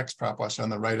of the next prop wash on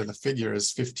the right of the figure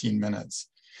is 15 minutes.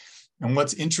 And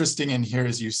what's interesting in here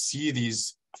is you see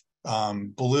these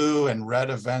blue and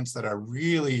red events that are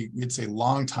really, we'd say,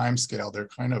 long time scale. They're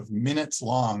kind of minutes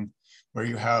long, where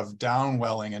you have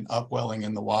downwelling and upwelling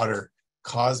in the water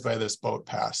caused by this boat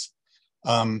pass.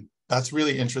 That's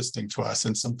really interesting to us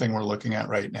and something we're looking at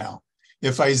right now.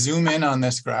 If I zoom in on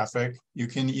this graphic, you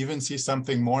can even see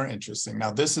something more interesting.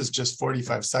 Now, this is just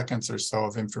 45 seconds or so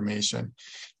of information.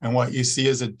 And what you see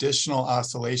is additional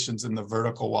oscillations in the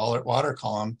vertical water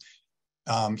column.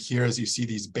 Here, as you see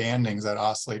these bandings that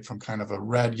oscillate from kind of a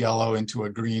red yellow into a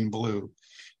green blue.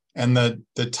 And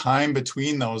the time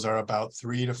between those are about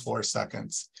 3 to 4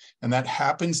 seconds. And that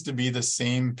happens to be the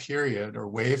same period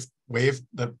or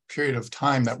the period of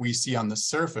time that we see on the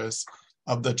surface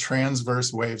of the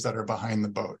transverse waves that are behind the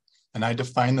boat. and I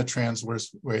defined the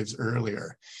transverse waves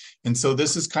earlier. And so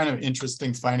this is kind of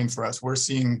interesting finding for us. We're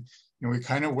seeing, we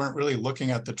kind of weren't really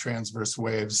looking at the transverse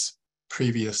waves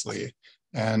previously.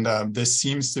 And this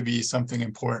seems to be something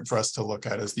important for us to look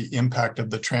at, is the impact of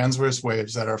the transverse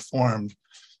waves that are formed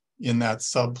in that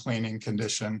subplaning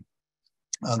condition.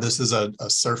 This is a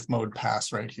surf mode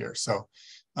pass right here. So,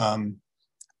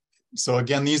 so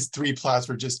again, these 3 plots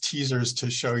were just teasers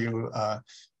to show you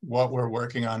what we're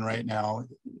working on right now.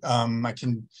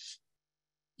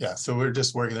 So we're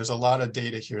just working. There's a lot of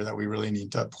data here that we really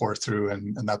need to pour through,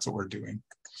 and that's what we're doing.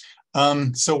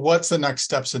 So what's the next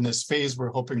steps in this phase?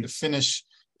 We're hoping to finish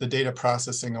the data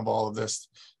processing of all of this.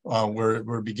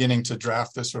 We're beginning to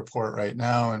draft this report right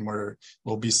now, and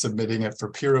we'll be submitting it for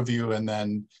peer review, and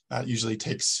then that usually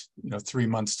takes 3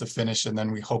 months to finish, and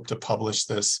then we hope to publish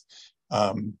this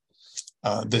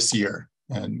this year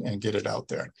and get it out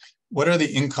there. What are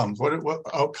the incomes? What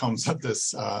outcomes of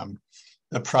this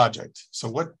the project? So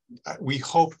what we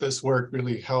hope this work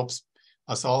really helps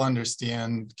us all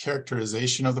understand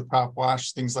characterization of the prop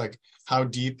wash, things like how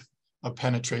deep of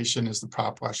penetration is the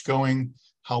prop wash going,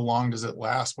 how long does it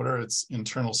last, what are its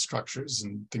internal structures,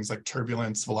 and things like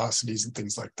turbulence, velocities, and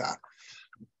things like that.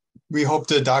 We hope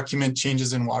to document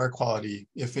changes in water quality,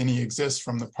 if any exist,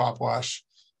 from the prop wash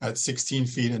at 16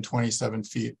 feet and 27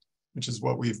 feet, which is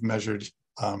what we've measured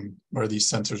where these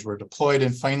sensors were deployed.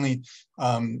 And finally,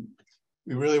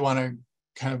 we really want to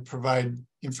kind of provide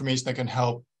information that can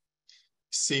help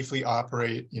safely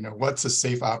operate, what's a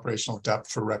safe operational depth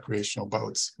for recreational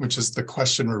boats, which is the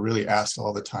question we're really asked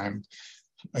all the time.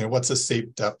 What's a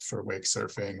safe depth for wake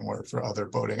surfing or for other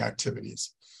boating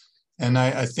activities? And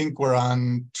I think we're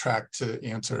on track to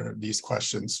answer these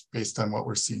questions based on what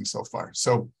we're seeing so far.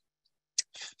 So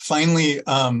finally,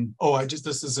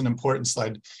 this is an important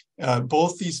slide.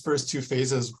 Both these first 2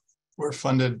 phases were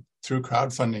funded through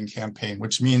crowdfunding campaign,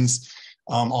 which means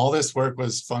all this work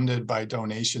was funded by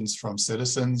donations from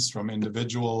citizens, from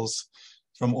individuals,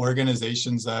 from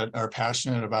organizations that are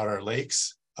passionate about our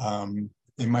lakes.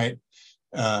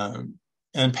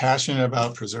 And passionate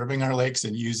about preserving our lakes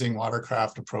and using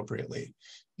watercraft appropriately.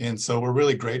 And so we're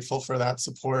really grateful for that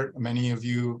support. Many of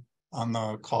you on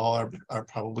the call are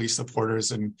probably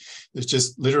supporters, and there's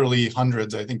just literally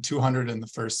hundreds. I think 200 in the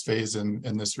first phase, and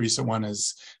this recent one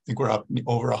is, I think we're up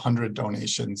over 100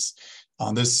 donations.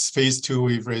 On this phase 2,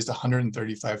 we've raised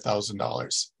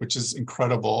 $135,000, which is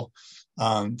incredible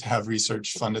to have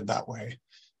research funded that way.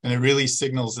 And it really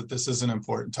signals that this is an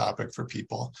important topic for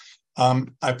people.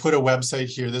 I put a website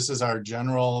here. This is our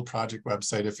general project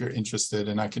website if you're interested,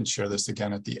 and I can share this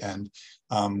again at the end.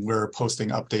 We're posting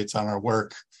updates on our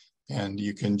work, and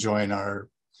you can join our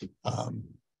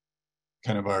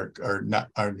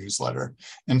our newsletter.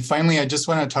 And finally, I just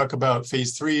want to talk about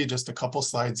phase 3, just a couple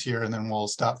slides here, and then we'll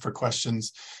stop for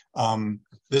questions.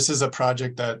 This is a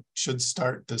project that should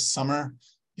start this summer.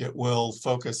 It will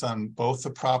focus on both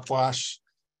the prop wash,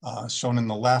 shown in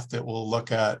the left. It will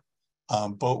look at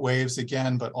boat waves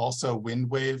again, but also wind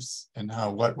waves and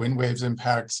what wind waves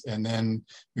impacts. And then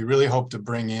we really hope to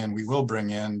we will bring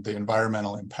in the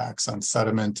environmental impacts on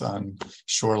sediment, on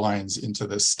shorelines into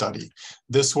this study.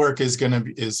 This work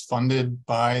is funded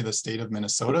by the state of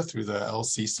Minnesota through the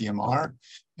LCCMR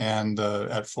and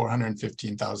at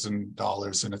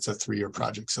 $415,000, and it's a 3-year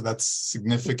project. So that's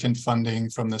significant funding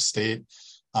from the state,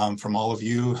 from all of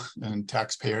you and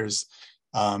taxpayers.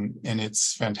 And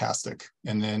it's fantastic.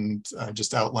 And then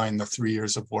just outline the 3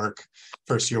 years of work.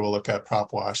 First year, we'll look at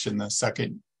prop wash. In the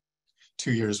second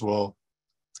 2 years, we'll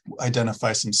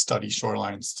identify some study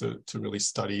shorelines to really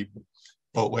study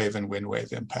boat wave and wind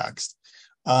wave impacts.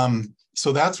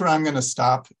 So that's where I'm going to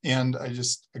stop. And I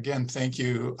just, again, thank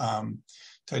you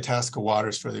to Itasca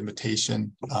Waters for the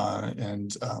invitation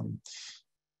and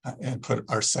put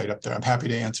our site up there. I'm happy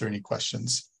to answer any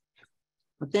questions.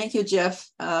 Well, thank you, Jeff.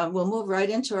 We'll move right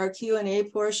into our Q&A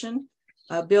portion.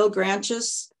 Bill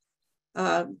Granchis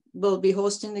will be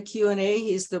hosting the Q&A.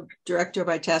 He's the director of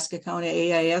Itasca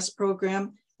County AIS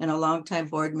program and a longtime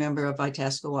board member of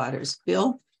Itasca Waters.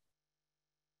 Bill?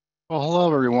 Well,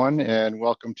 hello, everyone, and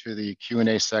welcome to the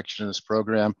Q&A section of this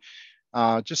program.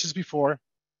 Just as before,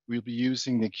 we'll be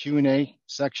using the Q&A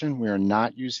section. We are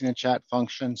not using the chat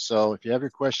function. So if you have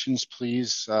your questions,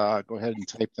 please go ahead and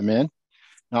type them in.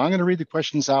 Now, I'm going to read the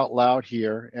questions out loud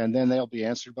here, and then they'll be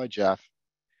answered by Jeff.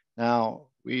 Now,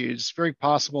 it's very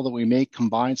possible that we may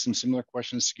combine some similar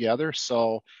questions together.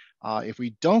 So if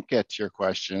we don't get to your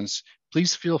questions,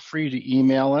 please feel free to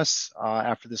email us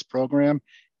after this program.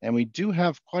 And we do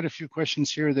have quite a few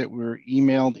questions here that were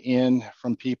emailed in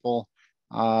from people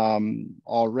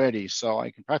already. So I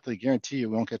can practically guarantee you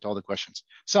we won't get to all the questions.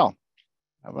 So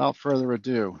Without further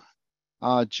ado,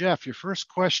 Jeff, your first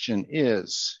question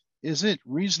is it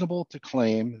reasonable to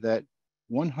claim that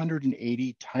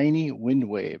 180 tiny wind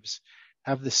waves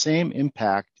have the same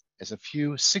impact as a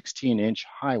few 16-inch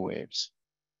high waves?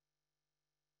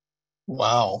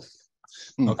 Wow.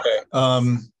 Okay.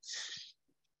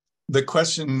 The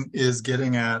question is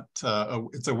getting at,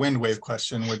 it's a wind wave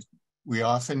question, which we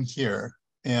often hear.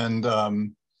 And let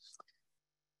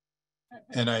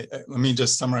me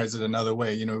just summarize it another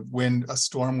way. You know, when a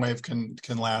storm wave can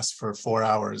last for 4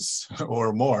 hours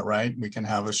or more, right? We can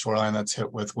have a shoreline that's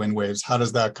hit with wind waves. How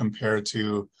does that compare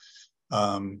to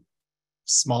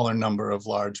smaller number of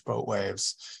large boat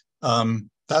waves?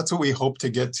 That's what we hope to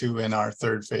get to in our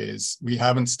third phase. We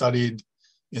haven't studied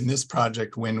in this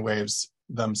project wind waves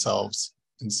themselves,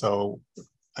 and so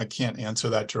I can't answer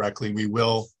that directly. We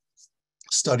will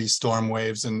study storm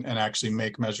waves and actually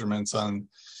make measurements on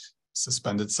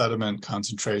suspended sediment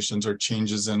concentrations or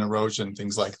changes in erosion,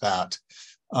 things like that.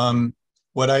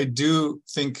 What I do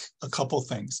think, a couple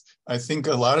things. I think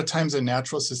a lot of times in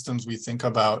natural systems, we think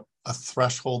about a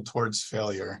threshold towards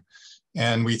failure.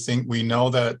 And we know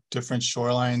that different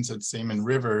shorelines, and same in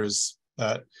rivers,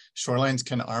 that shorelines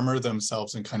can armor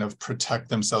themselves and kind of protect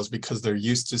themselves because they're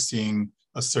used to seeing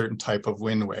a certain type of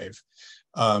wind wave.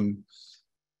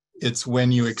 It's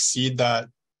when you exceed that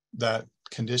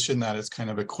condition that is kind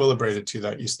of equilibrated to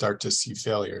that you start to see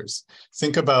failures.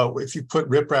 Think about if you put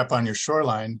riprap on your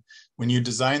shoreline, when you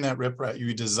design that riprap,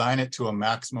 you design it to a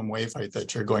maximum wave height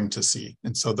that you're going to see.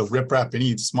 And so the riprap,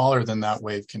 any smaller than that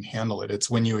wave can handle it. It's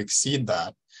when you exceed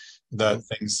that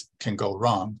things can go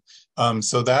wrong.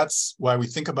 So that's why we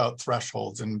think about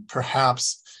thresholds, and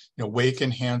perhaps wake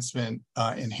enhancement,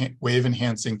 wave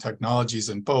enhancing technologies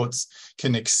in boats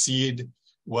can exceed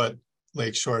what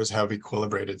lake shores have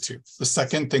equilibrated to. The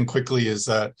second thing quickly is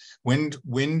that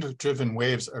wind-driven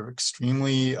waves are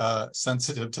extremely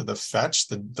sensitive to the fetch,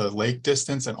 the lake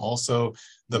distance, and also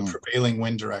the prevailing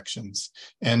wind directions.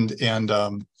 And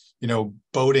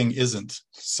boating isn't.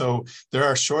 So there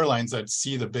are shorelines that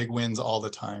see the big winds all the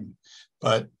time,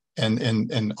 but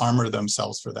and armor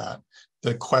themselves for that.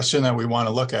 The question that we want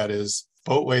to look at is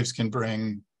boat waves can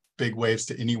bring big waves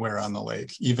to anywhere on the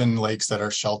lake, even lakes that are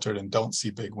sheltered and don't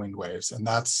see big wind waves. And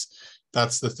that's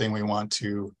the thing we want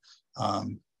to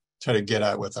try to get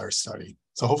at with our study.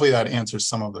 So hopefully that answers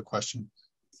some of the question.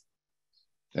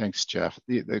 Thanks, Jeff.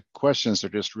 The questions are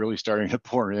just really starting to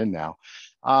pour in now.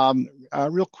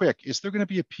 Real quick, is there going to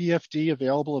be a PFD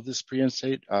available of this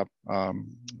PDF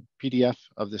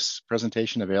of this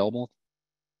presentation available?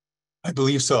 I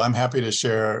believe so. I'm happy to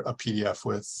share a PDF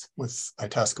with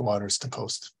Itasca Waters to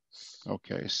post.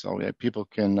 Okay, so people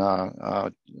can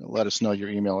let us know your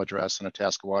email address, and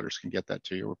Itasca Waters can get that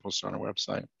to you. We'll post it on our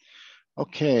website.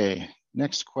 Okay,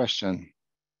 next question.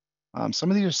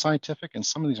 Some of these are scientific and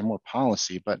some of these are more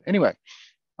policy, but anyway,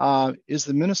 is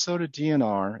the Minnesota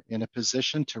DNR in a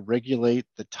position to regulate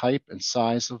the type and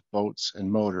size of boats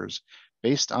and motors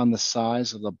based on the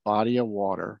size of the body of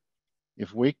water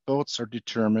if wake boats are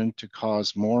determined to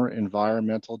cause more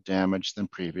environmental damage than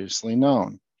previously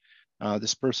known?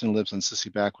 This person lives on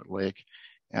Sissy Backwood Lake,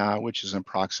 which is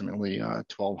approximately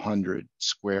 1,200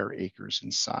 square acres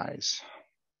in size.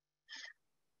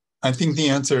 I think the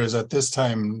answer is at this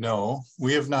time, no.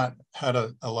 We have not had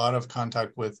a lot of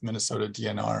contact with Minnesota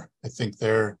DNR. I think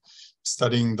they're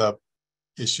studying the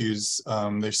issues.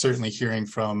 They're certainly hearing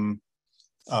from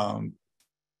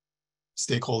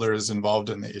stakeholders involved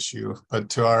in the issue, but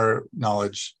to our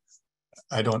knowledge,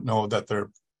 I don't know that they're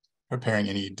preparing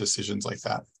any decisions like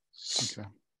that. Okay.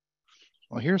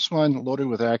 Well, here's one loaded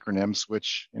with acronyms,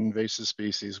 which invasive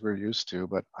species we're used to,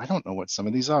 but I don't know what some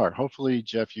of these are. Hopefully,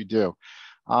 Jeff, you do.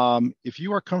 If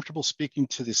you are comfortable speaking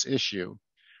to this issue,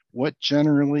 what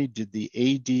generally did the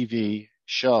ADV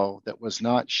show that was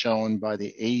not shown by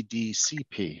the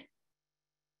ADCP?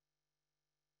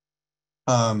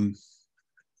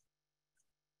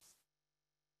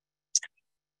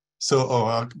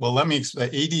 Well, let me explain.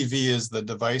 ADV is the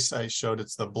device I showed.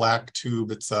 It's the black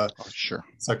tube. It's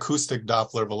it's acoustic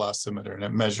Doppler velocimeter, and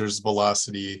it measures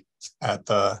velocity at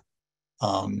a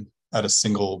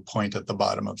single point at the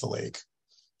bottom of the lake.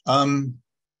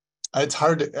 It's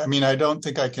hard to, I don't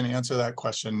think I can answer that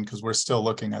question because we're still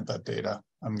looking at that data.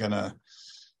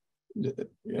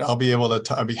 I'll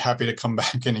be happy to come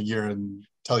back in a year and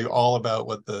tell you all about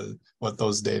what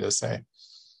those data say.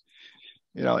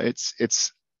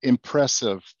 It's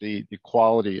impressive, the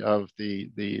quality of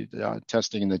the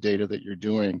testing and the data that you're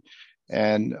doing.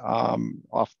 And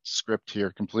off script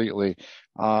here completely,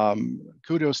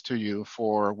 kudos to you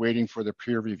for waiting for the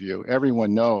peer review.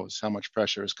 Everyone knows how much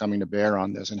pressure is coming to bear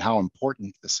on this and how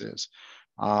important this is.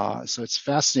 So it's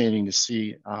fascinating to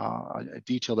see a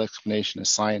detailed explanation of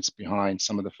science behind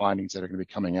some of the findings that are going to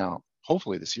be coming out,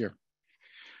 hopefully this year.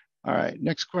 All right,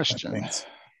 next question. Thanks.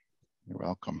 You're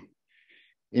welcome.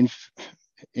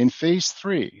 In phase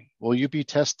 3, will you be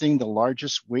testing the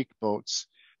largest wake boats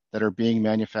that are being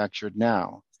manufactured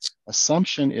now?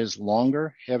 Assumption is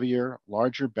longer, heavier,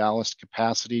 larger ballast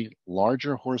capacity,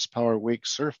 larger horsepower wake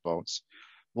surf boats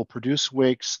will produce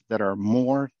wakes that are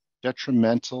more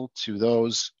detrimental to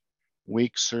those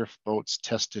wake surf boats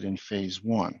tested in phase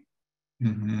 1.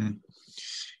 Mm-hmm.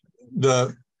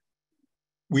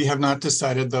 We have not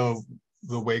decided though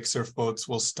the wake surf boats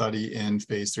will study in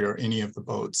phase 3 or any of the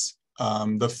boats.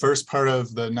 The first part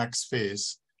of the next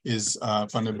phase is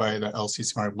funded by the LC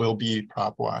Smart, will be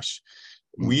prop wash.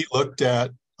 We looked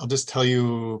at, I'll just tell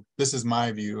you, this is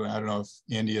my view. I don't know if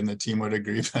Andy and the team would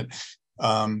agree, but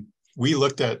we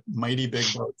looked at mighty big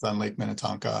boats on Lake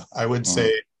Minnetonka. I would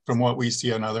say from what we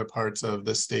see on other parts of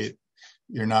the state,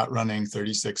 you're not running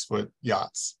 36-foot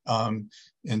yachts.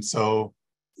 And so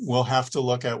we'll have to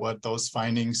look at what those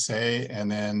findings say.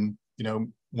 And then,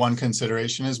 one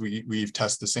consideration is we've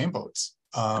tested the same boats,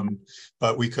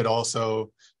 but we could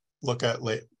also look at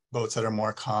boats that are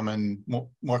more common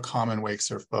wake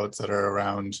surf boats that are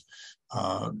around,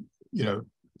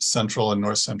 central and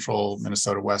north central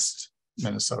Minnesota, west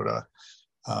Minnesota.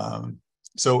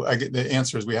 So the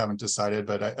answer is we haven't decided,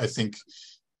 but I think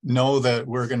know that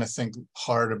we're going to think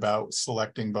hard about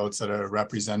selecting boats that are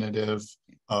representative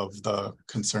of the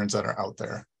concerns that are out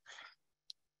there.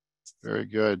 Very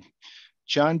good.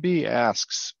 John B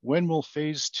asks, when will the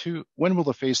phase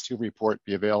 2 report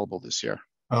be available this year?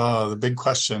 Oh, the big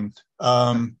question.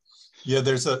 So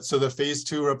the phase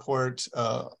 2 report,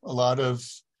 a lot of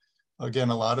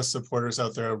supporters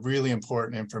out there, really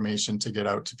important information to get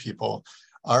out to people.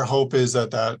 Our hope is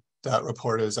that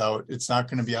report is out. It's not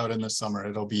going to be out in the summer.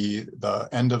 It'll be the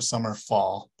end of summer,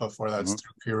 fall, before that's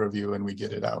through peer review and we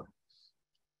get it out.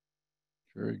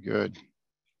 Very good.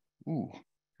 Ooh,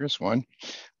 here's one.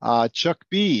 Chuck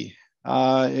B,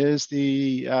 is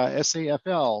the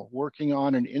SAFL working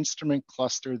on an instrument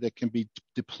cluster that can be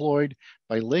deployed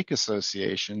by lake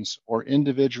associations or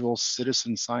individual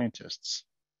citizen scientists?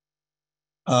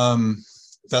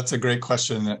 That's a great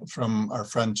question from our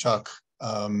friend Chuck.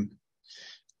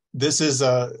 This is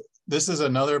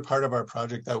another part of our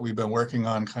project that we've been working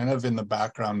on kind of in the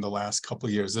background the last couple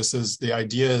of years. The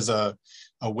idea is a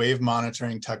wave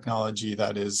monitoring technology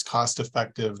that is cost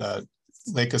effective, that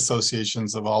lake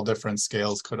associations of all different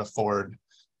scales could afford.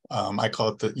 I call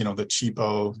it the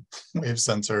cheapo wave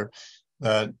sensor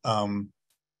that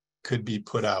could be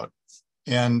put out.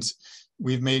 And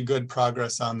we've made good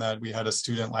progress on that. We had a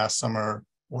student last summer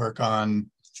work on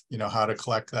how to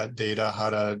collect that data, how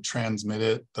to transmit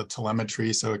it, the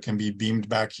telemetry, so it can be beamed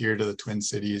back here to the Twin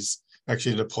Cities,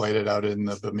 actually deployed it out in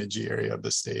the Bemidji area of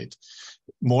the state.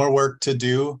 More work to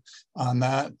do on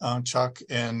that, Chuck,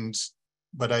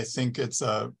 but I think it's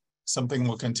something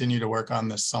we'll continue to work on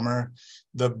this summer.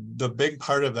 The big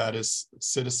part of that is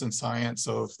citizen science.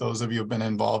 So if those of you have been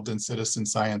involved in citizen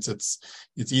science, it's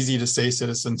easy to say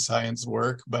citizen science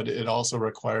work, but it also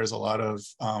requires a lot of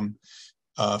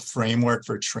framework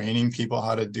for training people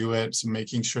how to do it. So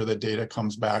making sure the data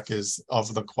comes back is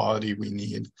of the quality we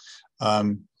need.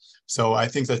 So I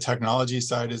think the technology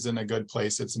side is in a good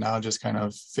place. It's now just kind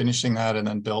of finishing that and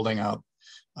then building out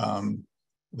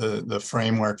the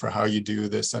framework for how you do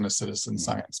this in a citizen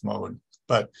science mode.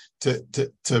 But to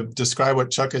describe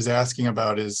what Chuck is asking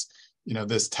about is,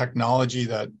 this technology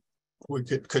that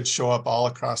could show up all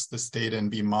across the state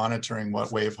and be monitoring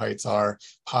what wave heights are,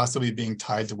 possibly being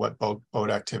tied to what boat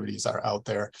activities are out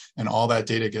there. And all that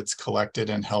data gets collected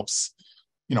and helps,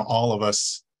 all of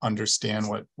us understand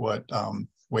what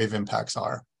wave impacts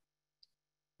are.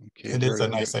 Okay, it is a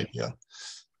nice idea.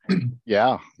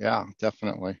 Yeah,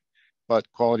 definitely. But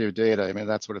quality of data,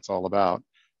 that's what it's all about.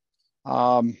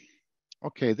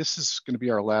 Okay, this is going to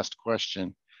be our last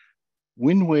question.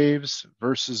 Wind waves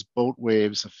versus boat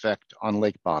waves effect on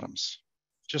lake bottoms,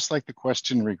 just like the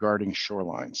question regarding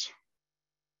shorelines.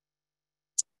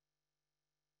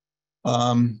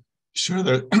 Sure,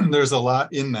 there's a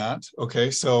lot in that.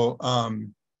 Okay, so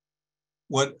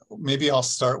what maybe I'll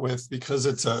start with, because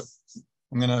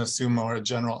I'm going to assume more a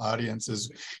general audience, is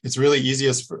it's really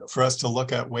easiest for us to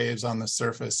look at waves on the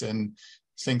surface and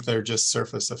think they're just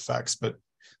surface effects. But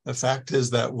the fact is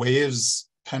that waves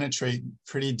penetrate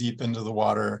pretty deep into the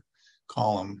water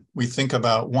column. We think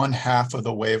about 1/2 of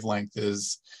the wavelength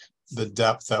is the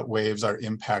depth that waves are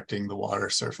impacting the water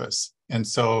surface. And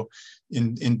so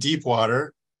in deep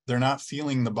water, they're not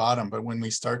feeling the bottom. But when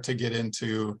we start to get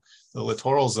into the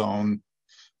littoral zone,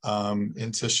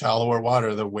 into shallower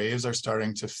water, the waves are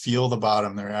starting to feel the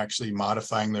bottom. They're actually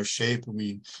modifying their shape.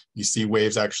 You see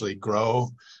waves actually grow.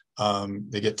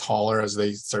 They get taller as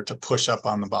they start to push up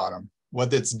on the bottom.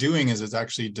 What it's doing is it's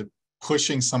actually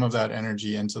pushing some of that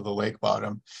energy into the lake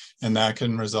bottom, and that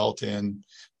can result in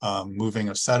moving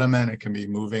of sediment. It can be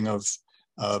moving of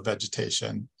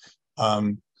vegetation.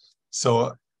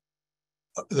 So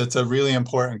that's a really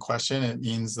important question. It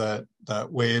means that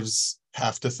waves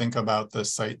have to think about the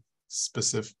site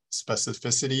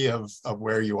specificity of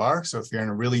where you are. So if you're in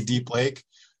a really deep lake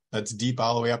that's deep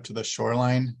all the way up to the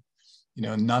shoreline, you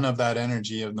know, none of that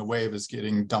energy in the wave is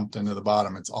getting dumped into the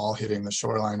bottom. It's all hitting the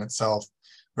shoreline itself,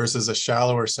 versus a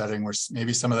shallower setting where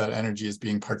maybe some of that energy is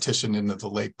being partitioned into the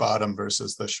lake bottom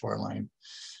versus the shoreline.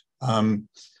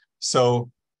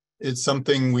 So it's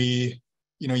something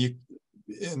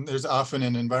and there's often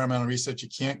in environmental research, you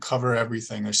can't cover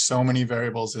everything. There's so many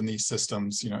variables in these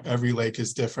systems. You know, every lake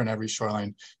is different, every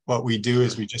shoreline. What we do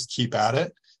is we just keep at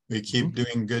it. We keep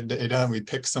doing good data. We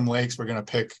pick some lakes. We're going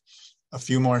to pick a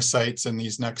few more sites in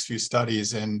these next few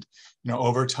studies. And, you know,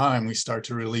 over time, we start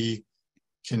to really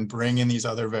can bring in these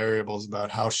other variables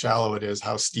about how shallow it is,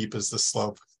 how steep is the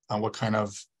slope, what kind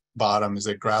of bottom, is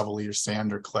it gravelly or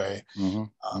sand or clay,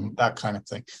 that kind of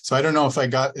thing. So I don't know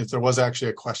if there was actually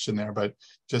a question there, but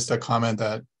just a comment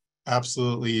that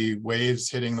absolutely waves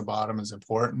hitting the bottom is an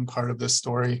important part of this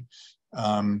story.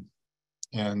 I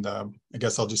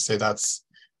guess I'll just say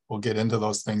we'll get into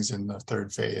those things in the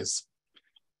third phase.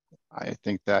 I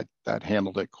think that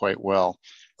handled it quite well.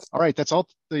 All right, that's all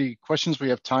the questions we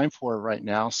have time for right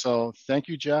now. So thank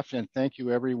you, Jeff, and thank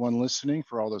you everyone listening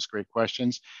for all those great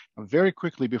questions. Very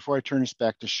quickly, before I turn this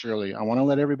back to Shirley, I want to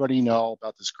let everybody know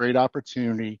about this great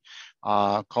opportunity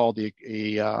called the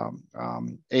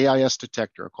AIS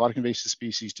Detector, Aquatic Invasive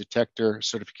Species Detector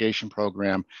Certification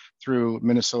Program through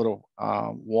Minnesota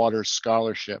Water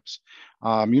Scholarships.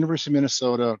 University of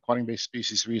Minnesota Aquatic Invasive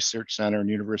Species Research Center and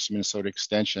University of Minnesota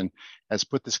Extension has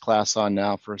put this class on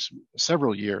now for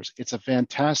several years. It's a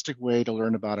fantastic way to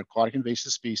learn about aquatic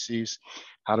invasive species,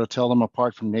 how to tell them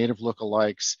apart from native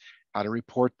lookalikes, how to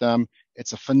report them.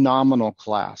 It's a phenomenal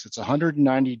class. It's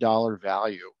 $190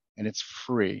 value and it's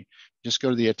free. Just go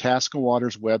to the Itasca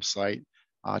Waters website,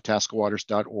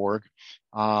 itascawaters.org.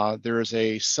 There is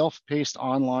a self-paced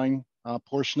online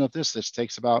portion of this. This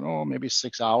takes about, maybe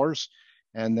 6 hours.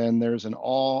 And then there's there's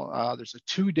a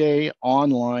 2-day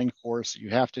online course that you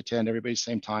have to attend everybody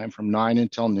same time from 9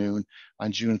 until noon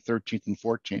on June 13th and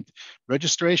 14th.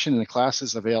 Registration in the class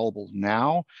is available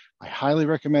now. I highly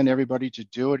recommend everybody to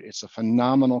do it. It's a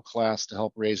phenomenal class to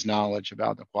help raise knowledge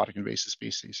about aquatic invasive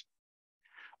species.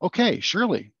 Okay,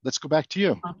 Shirley, let's go back to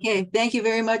you. Okay, thank you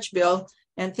very much, Bill.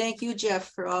 And thank you,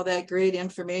 Jeff, for all that great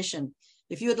information.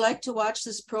 If you would like to watch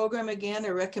this program again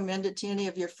or recommend it to any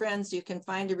of your friends, you can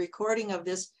find a recording of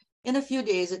this in a few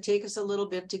days. It takes us a little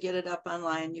bit to get it up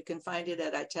online. You can find it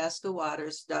at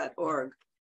itascawaters.org.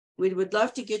 We would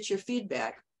love to get your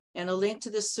feedback, and a link to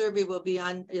this survey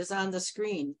is on the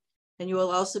screen. And you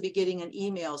will also be getting an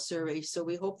email survey. So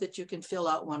we hope that you can fill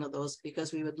out one of those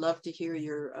because we would love to hear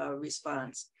your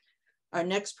response. Our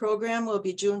next program will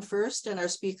be June 1st, and our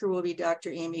speaker will be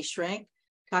Dr. Amy Schrank,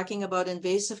 talking about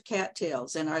invasive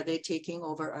cattails and are they taking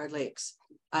over our lakes.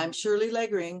 I'm Shirley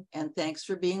Leggering, and thanks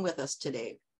for being with us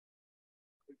today.